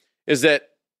Drew, is that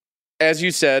as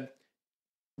you said,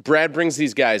 Brad brings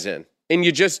these guys in, and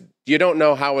you don't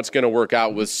know how it's going to work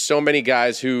out with so many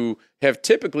guys who have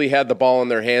typically had the ball in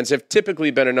their hands, have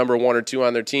typically been a number 1 or 2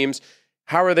 on their teams.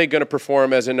 How are they going to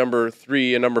perform as a number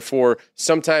 3, a number 4,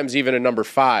 sometimes even a number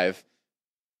 5?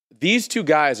 These two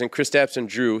guys, and Kristaps and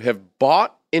Drew, have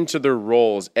bought into their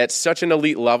roles at such an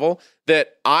elite level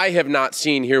that I have not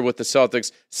seen here with the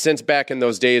Celtics since back in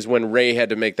those days when Ray had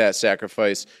to make that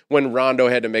sacrifice, when Rondo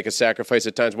had to make a sacrifice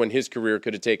at times when his career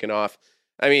could have taken off.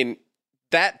 I mean,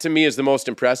 that to me is the most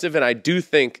impressive, and I do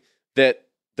think that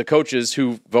the coaches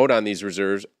who vote on these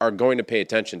reserves are going to pay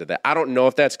attention to that. I don't know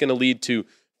if that's going to lead to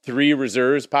 3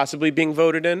 reserves possibly being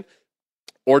voted in,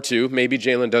 or 2. Maybe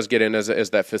Jalen does get in as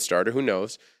that 5th starter. Who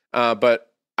knows? But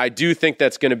I do think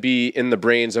that's going to be in the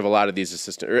brains of a lot of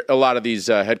these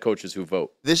head coaches who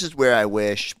vote. This is where I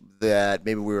wish that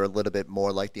maybe we were a little bit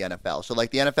more like the NFL. So,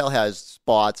 like, the NFL has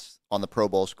spots on the Pro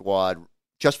Bowl squad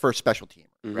just for special team,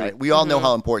 right? We all know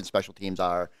how important special teams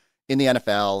are in the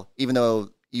NFL, even though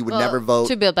you would never vote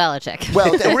to Bill Belichick.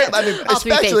 Well, I mean,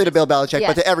 especially to Bill Belichick, yes.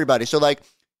 But to everybody. So, like,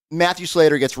 Matthew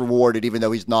Slater gets rewarded, even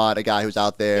though he's not a guy who's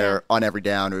out there on every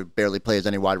down who barely plays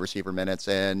any wide receiver minutes.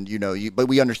 And, but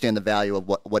we understand the value of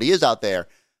what he is out there.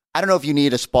 I don't know if you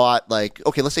need a spot like,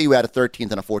 okay, let's say you had a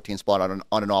 13th and a 14th spot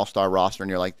on an all-star roster, and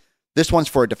you're like, this one's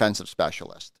for a defensive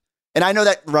specialist. And I know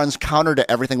that runs counter to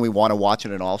everything we want to watch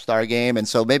in an all-star game, and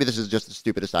so maybe this is just the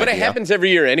stupidest idea. But it happens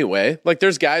every year anyway. Like,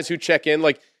 there's guys who check in,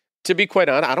 like, to be quite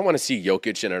honest, I don't want to see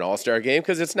Jokic in an all-star game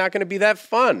because it's not going to be that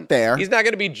fun. Fair. He's not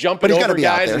going to be jumping over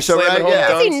guys and so, slamming home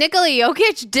dunks. See Nikola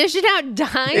Jokic dishing out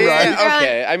dimes.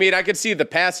 Okay. I mean, I could see the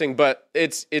passing, but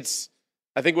it's.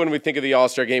 I think when we think of the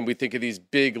all-star game, we think of these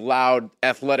big, loud,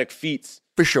 athletic feats.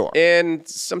 For sure. And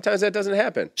sometimes that doesn't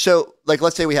happen. So, like,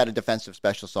 let's say we had a defensive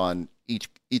specialist on each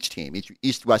team.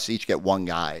 East West each get one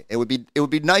guy. It would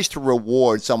be nice to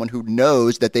reward someone who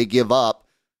knows that they give up.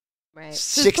 Right.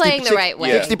 60, playing the right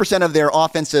way. 60% of their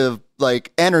offensive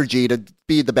energy to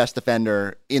be the best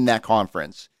defender in that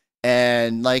conference.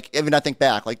 And even I think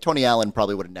back, Tony Allen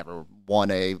probably would have never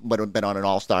would have been on an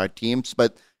all-star team,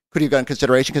 but could he have gotten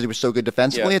consideration because he was so good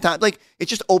defensively at times? It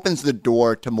just opens the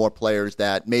door to more players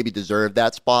that maybe deserve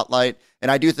that spotlight. And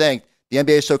I do think the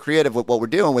NBA is so creative with what we're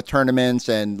doing with tournaments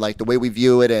and the way we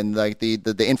view it and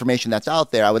the information that's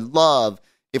out there. I would love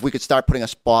if we could start putting a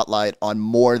spotlight on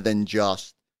more than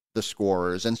just the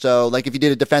scorers. And so, if you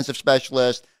did a defensive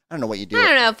specialist, I don't know what you do. I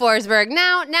don't know, Forsberg.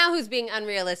 Now who's being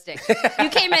unrealistic? You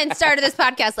came in and started this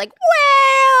podcast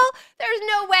there's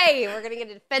no way we're going to get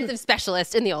a defensive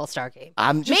specialist in the All-Star game.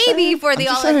 Maybe for the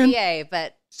All-NBA,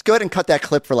 but... Let's go ahead and cut that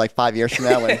clip for 5 years from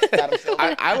now.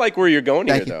 I like where you're going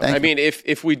here, though. Thank you. I mean,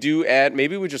 if we do add,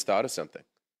 maybe we just thought of something.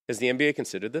 Has the NBA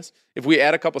considered this? If we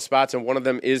add a couple spots and one of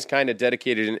them is kind of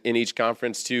dedicated in each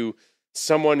conference to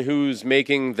someone who's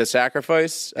making the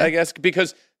sacrifice, I guess,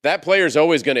 because that player is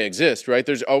always going to exist, right?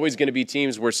 There's always going to be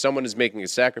teams where someone is making a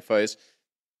sacrifice,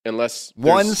 unless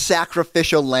one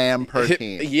sacrificial lamb per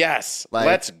team. Yes,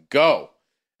 let's go.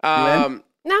 No.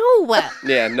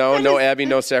 Yeah, no, Abby,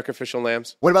 no sacrificial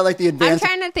lambs. What about the advanced? I'm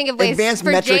trying to think of ways for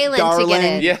metric Jalen to get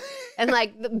in. Yeah. And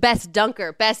the best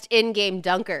dunker, best in-game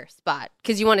dunker spot,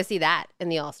 because you want to see that in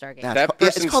the All-Star game.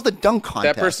 It's called the dunk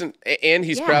contest. That person, and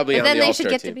he's probably on the All-Star team. Then they should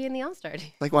get to be in the All-Star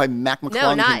team. Why Mac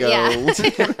McClung can go.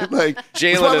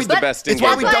 Jalen is the best in-game. It's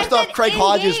why we dust off Craig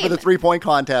Hodges for the three-point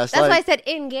contest. That's why I said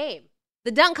in-game.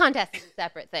 The dunk contest is a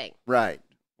separate thing. Right.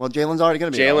 Well, Jalen's already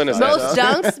going to be Jalen is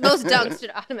most dunks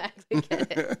should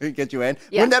automatically get you in.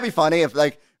 Yeah. Wouldn't that be funny if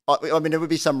it would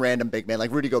be some random big man like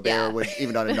Rudy Gobert would,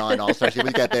 even on a non-All-Star team,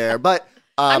 would get there. But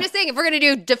I'm just saying, if we're going to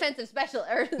do defensive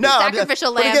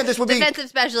sacrificial lamb, defensive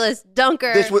specialist,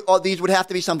 dunker. These would have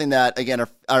to be something that, again,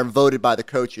 are voted by the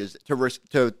coaches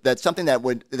that's something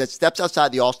that steps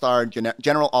outside the All-Star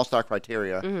general All-Star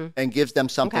criteria and gives them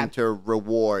something to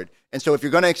reward. And so if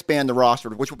you're going to expand the roster,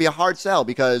 which will be a hard sell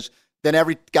because then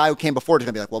every guy who came before is going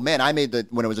to be like, well, man, I made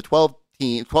when it was a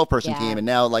 12-person team, and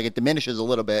now it diminishes a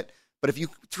little bit. But if you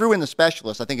threw in the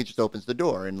specialist, I think it just opens the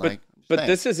door. And But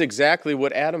this is exactly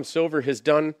what Adam Silver has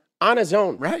done on his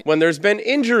own. Right. When there's been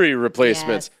injury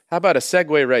replacements. Yes. How about a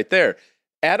segue right there?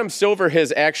 Adam Silver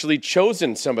has actually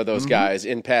chosen some of those guys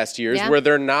in past years where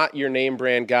they're not your name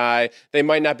brand guy. They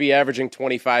might not be averaging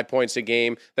 25 points a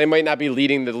game. They might not be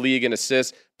leading the league in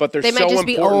assists, but they're so important. They might just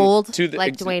be old, to the,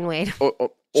 like Dwayne Wade.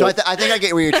 So I think I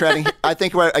get where you're treading. I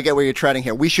get where you're treading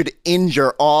here. We should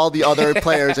injure all the other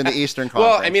players in the Eastern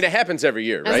Conference. Well, I mean, it happens every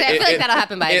year, right? I feel like that'll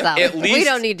happen by itself. At least, we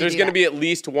don't need to there's going to be at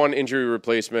least one injury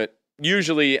replacement,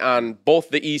 usually on both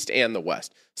the East and the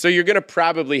West. So you're going to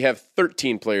probably have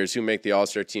 13 players who make the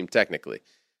All-Star team technically.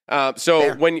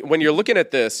 So when you're looking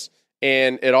at this,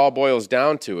 And it all boils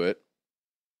down to it.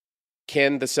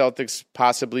 Can the Celtics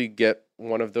possibly get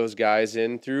one of those guys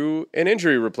in through an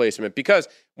injury replacement? Because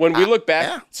when we look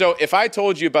back, so if I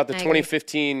told you about the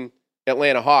 2015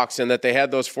 Atlanta Hawks and that they had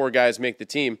those 4 guys make the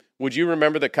team, would you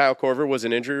remember that Kyle Korver was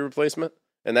an injury replacement?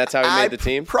 And that's how he made the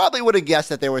team? Probably would have guessed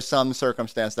that there was some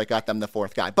circumstance that got them the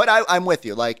 4th guy. But I'm with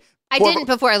you. Like, I didn't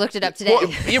before I looked it up today.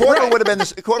 Korver would have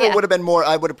been would have been more.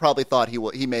 I would have probably thought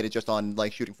he made it just on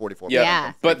like shooting 44.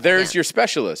 Yeah. But there's your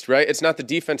specialist, right? It's not the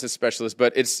defensive specialist,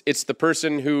 but it's the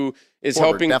person who is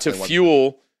helping to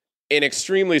fuel an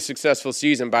extremely successful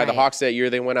season by the Hawks that year.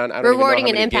 They went on, I don't rewarding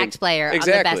even know how an many impact player on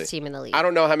the best team in the league. I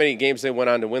don't know how many games they went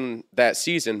on to win that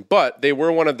season, but they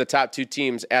were one of the top 2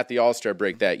 teams at the All-Star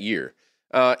break that year.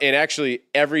 And actually,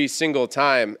 every single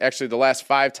time, the last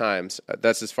 5 times,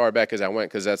 that's as far back as I went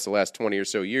because that's the last 20 or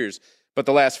so years, but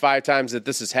the last 5 times that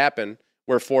this has happened,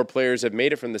 where 4 players have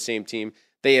made it from the same team,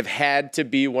 they have had to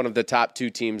be one of the top 2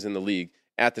 teams in the league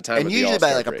at the time of the usually All-Star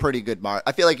by like break. a pretty good mark.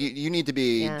 I feel like you need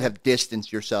to have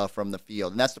distanced yourself from the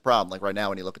field, and that's the problem. Like right now,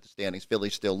 when you look at the standings,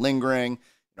 Philly's still lingering.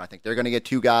 I think they're going to get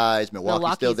 2 guys.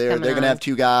 Milwaukee's still there. They're going to have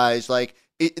 2 guys. Like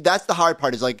that's the hard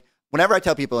part. Is like whenever I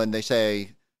tell people and they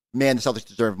say, man, the Celtics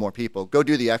deserve more people. Go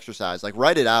do the exercise. Like,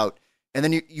 write it out. And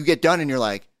then you get done and you're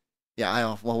like,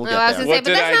 yeah, we'll get there. I was going to say, but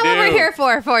that's not what we're here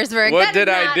for, Forsberg. What did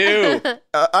I do?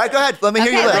 All right, go ahead. Let me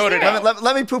hear your list.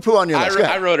 Let me poo-poo on your list.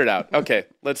 I wrote it out. Okay,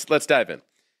 let's dive in.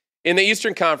 In the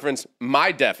Eastern Conference,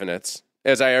 my definites,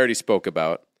 as I already spoke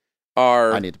about,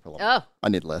 are... I need to pull them. I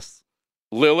need lists.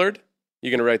 Lillard. You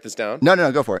going to write this down?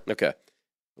 No, go for it. Okay.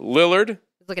 Lillard.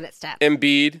 Looking at stats.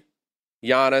 Embiid,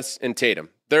 Giannis, and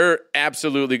Tatum. They're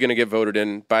absolutely going to get voted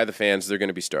in by the fans. They're going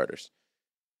to be starters.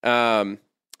 The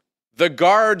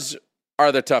guards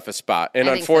are the toughest spot. And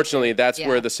unfortunately, that's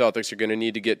where the Celtics are going to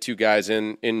need to get 2 guys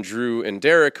in Drew and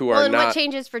Derek, who are not... what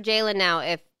changes for Jalen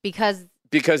now because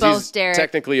he's Derek,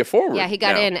 technically a forward. Yeah, he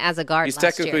got in as a guard He's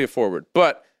last technically year. a forward.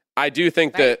 But I do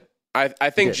think that... I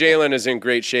think Jalen is in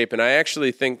great shape, and I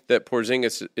actually think that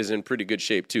Porzingis is in pretty good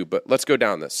shape too. But let's go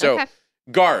down this. So,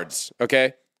 guards,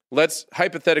 okay? Let's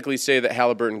hypothetically say that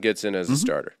Halliburton gets in as a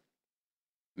starter.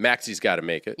 Maxi's got to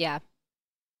make it. Yeah.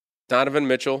 Donovan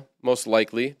Mitchell, most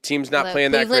likely. Team's not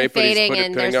playing that great, but he's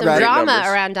putting there's up some great drama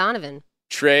numbers. around Donovan.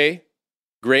 Trey,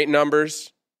 great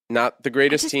numbers, not the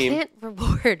greatest team. Can't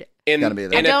reward. Gotta be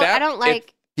there. I don't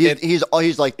like. He's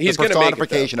like the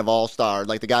personification it, of all-star,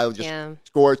 like the guy who just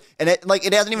scores. And it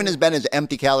hasn't even been as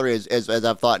empty calorie as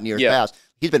I've thought in years past.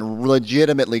 He's been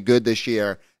legitimately good this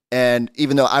year. And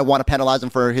even though I want to penalize him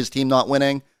for his team not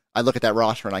winning, I look at that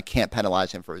roster and I can't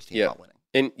penalize him for his team not winning.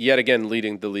 And yet again,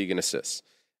 leading the league in assists.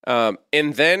 And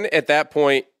then at that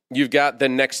point, you've got the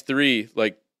next 3.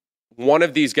 Like, one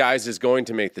of these guys is going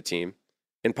to make the team,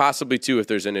 and possibly 2 if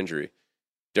there's an injury.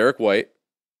 Derek White,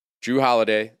 Drew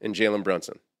Holiday, and Jalen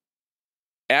Brunson.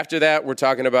 After that, we're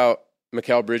talking about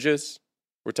Mikal Bridges.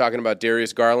 We're talking about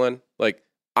Darius Garland. Like,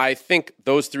 I think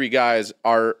those 3 guys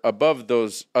are above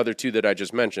those other 2 that I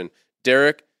just mentioned.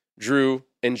 Derek, Drew,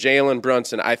 and Jalen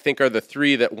Brunson, I think, are the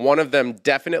 3 that one of them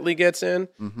definitely gets in.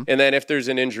 And then if there's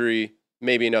an injury,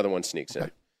 maybe another one sneaks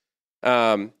in.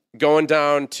 Going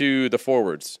down to the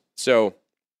forwards,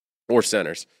 or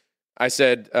centers. I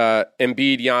said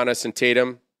Embiid, Giannis, and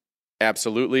Tatum,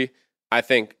 absolutely. I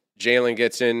think Jalen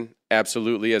gets in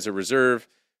absolutely as a reserve.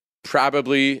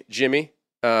 Probably Jimmy.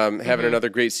 Having another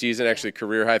great season, actually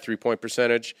career-high 3-point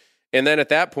percentage. And then at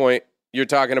that point, you're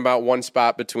talking about one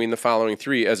spot between the following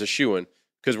 3 as a shoo-in,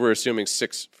 because we're assuming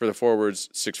 6 for the forwards,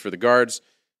 6 for the guards.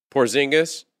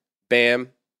 Porzingis, Bam,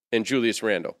 and Julius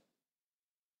Randle.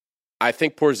 I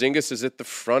think Porzingis is at the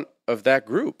front of that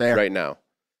group right now.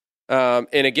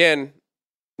 And again,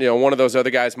 one of those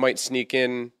other guys might sneak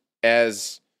in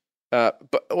as...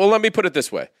 let me put it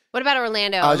this way. What about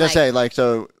Orlando? I was just saying,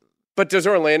 But does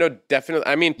Orlando definitely...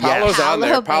 I mean, Paolo's on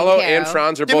there. Paolo and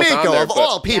Franz are both on there. Of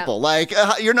all people.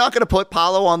 You're not going to put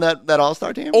Paolo on that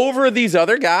All-Star team? Over these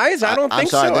other guys? I don't think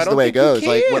so. I'm sorry, this is the way it goes.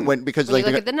 Because you look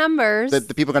at the numbers.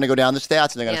 The people are going to go down the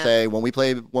stats, and they're going to say, when we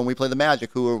play the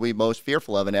Magic, who are we most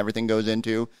fearful of? And everything goes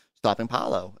into stopping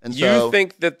Paolo. And so, you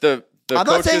think that the I'm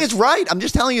not saying it's right. I'm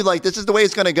just telling you, this is the way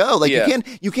it's going to go.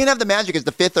 You can't have the Magic as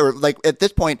the 5th, or at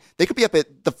this point, they could be up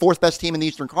at the 4th best team in the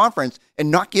Eastern Conference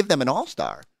and not give them an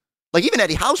All-Star. Even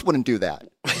Eddie House wouldn't do that.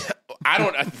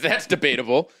 That's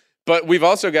debatable. But we've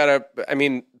also got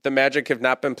the Magic have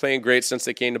not been playing great since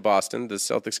they came to Boston. The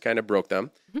Celtics kind of broke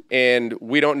them. And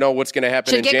we don't know what's going to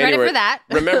happen in January. Credit for that.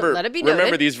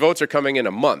 Remember, these votes are coming in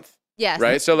a month. Yes.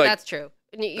 Right? So, that's true.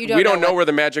 We don't know where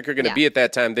the Magic are going to be at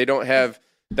that time. They don't have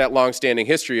that long-standing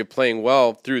history of playing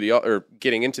well through or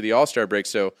getting into the All-Star break.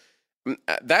 So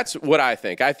That's what I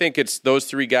think. I think it's those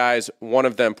three guys. One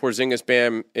of them, Porzingis,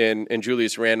 Bam, and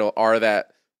Julius Randle, are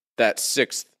that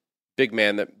sixth big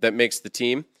man that makes the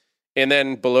team. And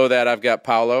then below that, I've got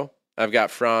Paolo, I've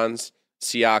got Franz,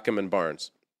 Siakam, and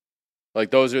Barnes. Like,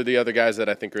 those are the other guys that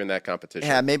I think are in that competition.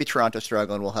 Yeah, maybe Toronto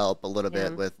struggling will help a little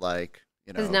bit with, like,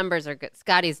 you know. His numbers are good.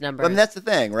 Scotty's numbers. I mean, that's the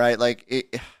thing, right? Like,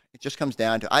 it just comes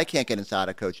down to, I can't get inside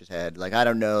a coach's head. Like, I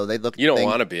don't know. They look. You don't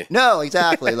want to be. No,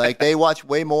 exactly. Like, they watch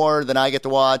way more than I get to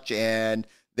watch, and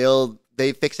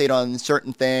they fixate on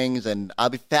certain things, and I'll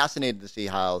be fascinated to see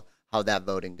how that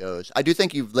voting goes. I do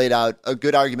think you've laid out a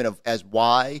good argument as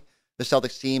why the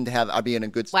Celtics seem to be in a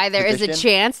good why there position. Is a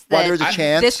chance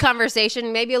that this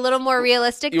conversation may be a little more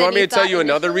realistic. You want me to tell you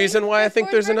another reason why I think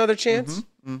Forsberg? there's another chance?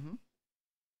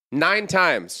 9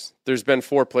 times there's been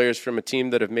 4 players from a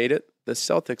team that have made it. The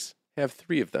Celtics have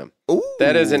 3 of them. Ooh.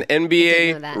 That is an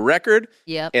NBA record,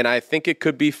 Yep. And I think it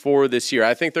could be 4 this year.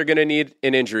 I think they're going to need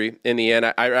an injury in the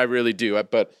end. I really do,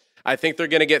 but I think they're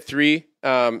going to get 3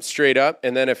 straight up,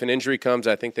 and then if an injury comes,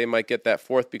 I think they might get that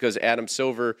 4th because Adam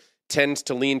Silver tends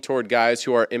to lean toward guys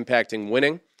who are impacting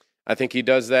winning. I think he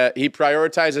does that. He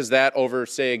prioritizes that over,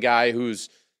 say, a guy who's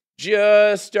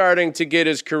just starting to get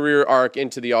his career arc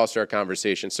into the All-Star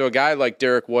conversation. So a guy like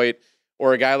Derek White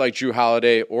or a guy like Jrue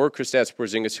Holiday or Kristaps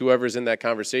Porzingis, whoever's in that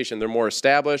conversation, they're more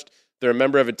established. They're a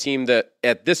member of a team that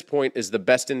at this point is the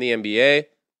best in the NBA.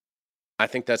 I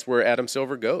think that's where Adam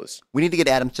Silver goes. We need to get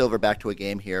Adam Silver back to a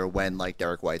game here when, like,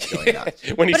 Derek White's going nuts.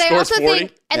 When he but scores I also 40.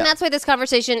 think, and that's why this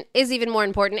conversation is even more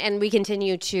important, and we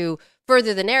continue to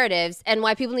further the narratives, and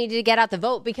why people need to get out the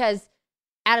vote, because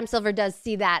Adam Silver does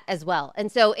see that as well.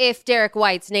 And so if Derek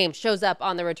White's name shows up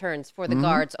on the returns for the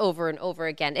guards over and over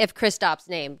again, if Kristaps'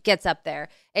 name gets up there,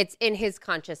 it's in his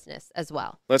consciousness as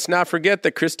well. Let's not forget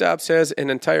that Kristaps has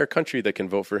an entire country that can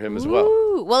vote for him as well.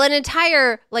 Well, an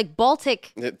entire, like,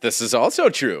 Baltic This is also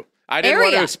true. I didn't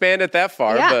want to expand it that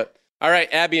far, but all right,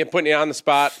 Abby, I'm putting you on the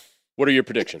spot. What are your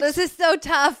predictions? This is so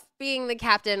tough being the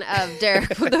captain of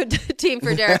the team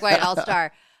for Derek White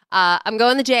All-Star. I'm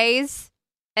going the Jays,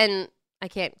 and I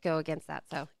can't go against that.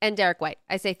 And Derek White,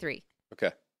 I say 3.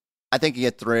 Okay. I think you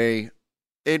get 3.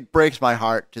 It breaks my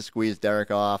heart to squeeze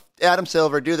Derek off. Adam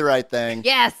Silver, do the right thing.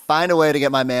 Yes. Find a way to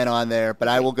get my man on there. But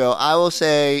I will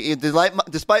say,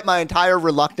 despite my entire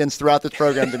reluctance throughout this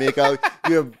program, D'Amico,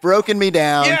 you have broken me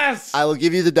down. Yes. I will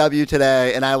give you the W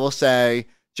today, and I will say,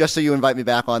 just so you invite me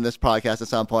back on this podcast at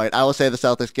some point, I will say the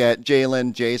Celtics get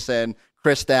Jalen, Jason,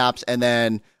 Kristaps, and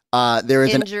then there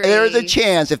is a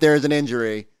chance, if there is an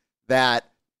injury, that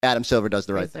Adam Silver does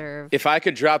the right thing. If I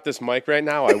could drop this mic right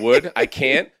now, I would. I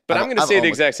can't. But I'm going to say the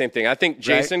exact same thing. I think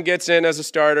Jason gets in as a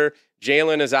starter.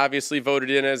 Jalen is obviously voted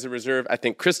in as a reserve. I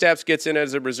think Kristaps gets in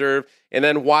as a reserve. And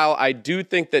then while I do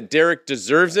think that Derek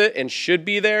deserves it and should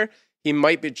be there, he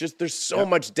might be just, there's so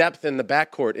much depth in the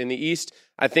backcourt in the East.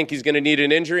 I think he's going to need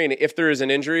an injury. And if there is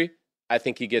an injury, I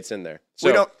think he gets in there.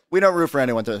 So we don't root for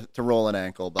anyone to roll an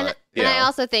ankle. But and I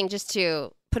also think, just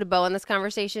to put a bow on this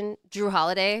conversation, Jrue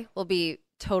Holiday will be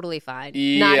totally fine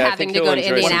not having to go to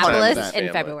Indianapolis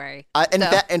in February.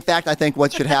 In fact, I think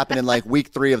what should happen in like week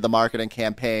 3 of the marketing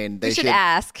campaign, they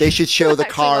should show the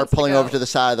car pulling over to the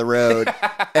side of the road,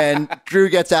 and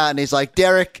Jrue gets out and he's like,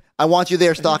 "Derek, I want you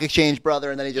there, stock exchange, brother,"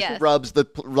 and then he just rubs the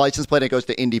license plate and it goes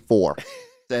to Indy 4.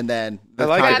 And then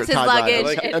grabs his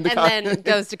luggage and then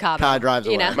goes to Cabo. Car drives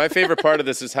away. My favorite part of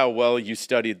this is how well you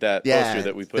studied that poster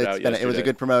that we put out yesterday. It was a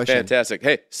good promotion. Fantastic.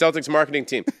 Hey, Celtics marketing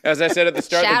team. As I said at the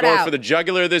start, they're going for the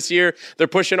jugular this year. They're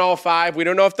pushing all 5. We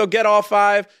don't know if they'll get all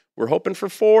 5. We're hoping for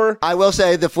 4. I will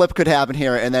say the flip could happen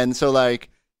here. And then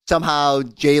somehow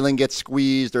Jalen gets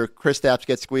squeezed or Kristaps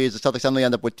gets squeezed. The Celtics suddenly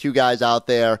end up with 2 guys out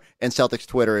there, and Celtics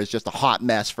Twitter is just a hot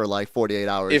mess for like 48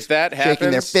 hours. If that happens,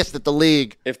 shaking their fist at the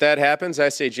league. If that happens, I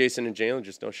say Jason and Jalen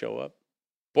just don't show up.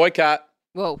 Boycott.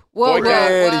 Whoa.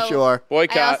 Pretty sure.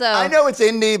 Boycott. I know it's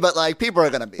Indy, but like people are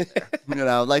going to be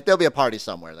there. Like there'll be a party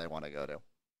somewhere they want to go to.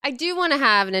 I do want to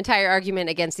have an entire argument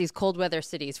against these cold weather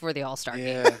cities for the All-Star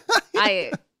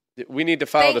game. We need to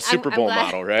follow the Super Bowl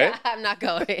model, right? I'm not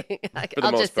going.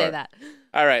 I'll just say that.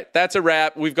 All right, that's a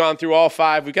wrap. We've gone through all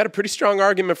 5. We've got a pretty strong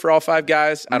argument for all 5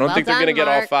 guys. I don't think they're going to get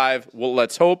all 5. Well,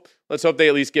 let's hope. Let's hope they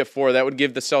at least get 4. That would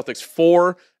give the Celtics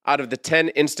 4 out of the 10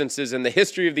 instances in the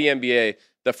history of the NBA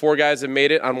that 4 guys have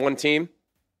made it on one team.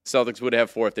 Celtics would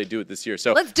have 4 if they do it this year.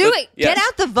 So let's do it. Yes. Get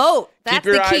out the vote. That's Keep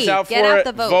your the key. eyes out Get for out it.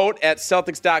 the vote. Vote at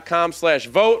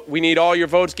Celtics.com/vote. We need all your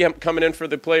votes coming in for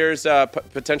the players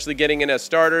potentially getting in as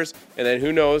starters. And then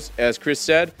who knows, as Chris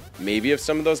said, maybe if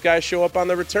some of those guys show up on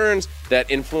the returns, that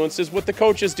influences what the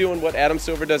coaches do and what Adam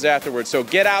Silver does afterwards. So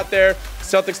get out there,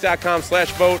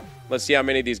 Celtics.com/vote. Let's see how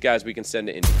many of these guys we can send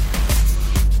to Indy.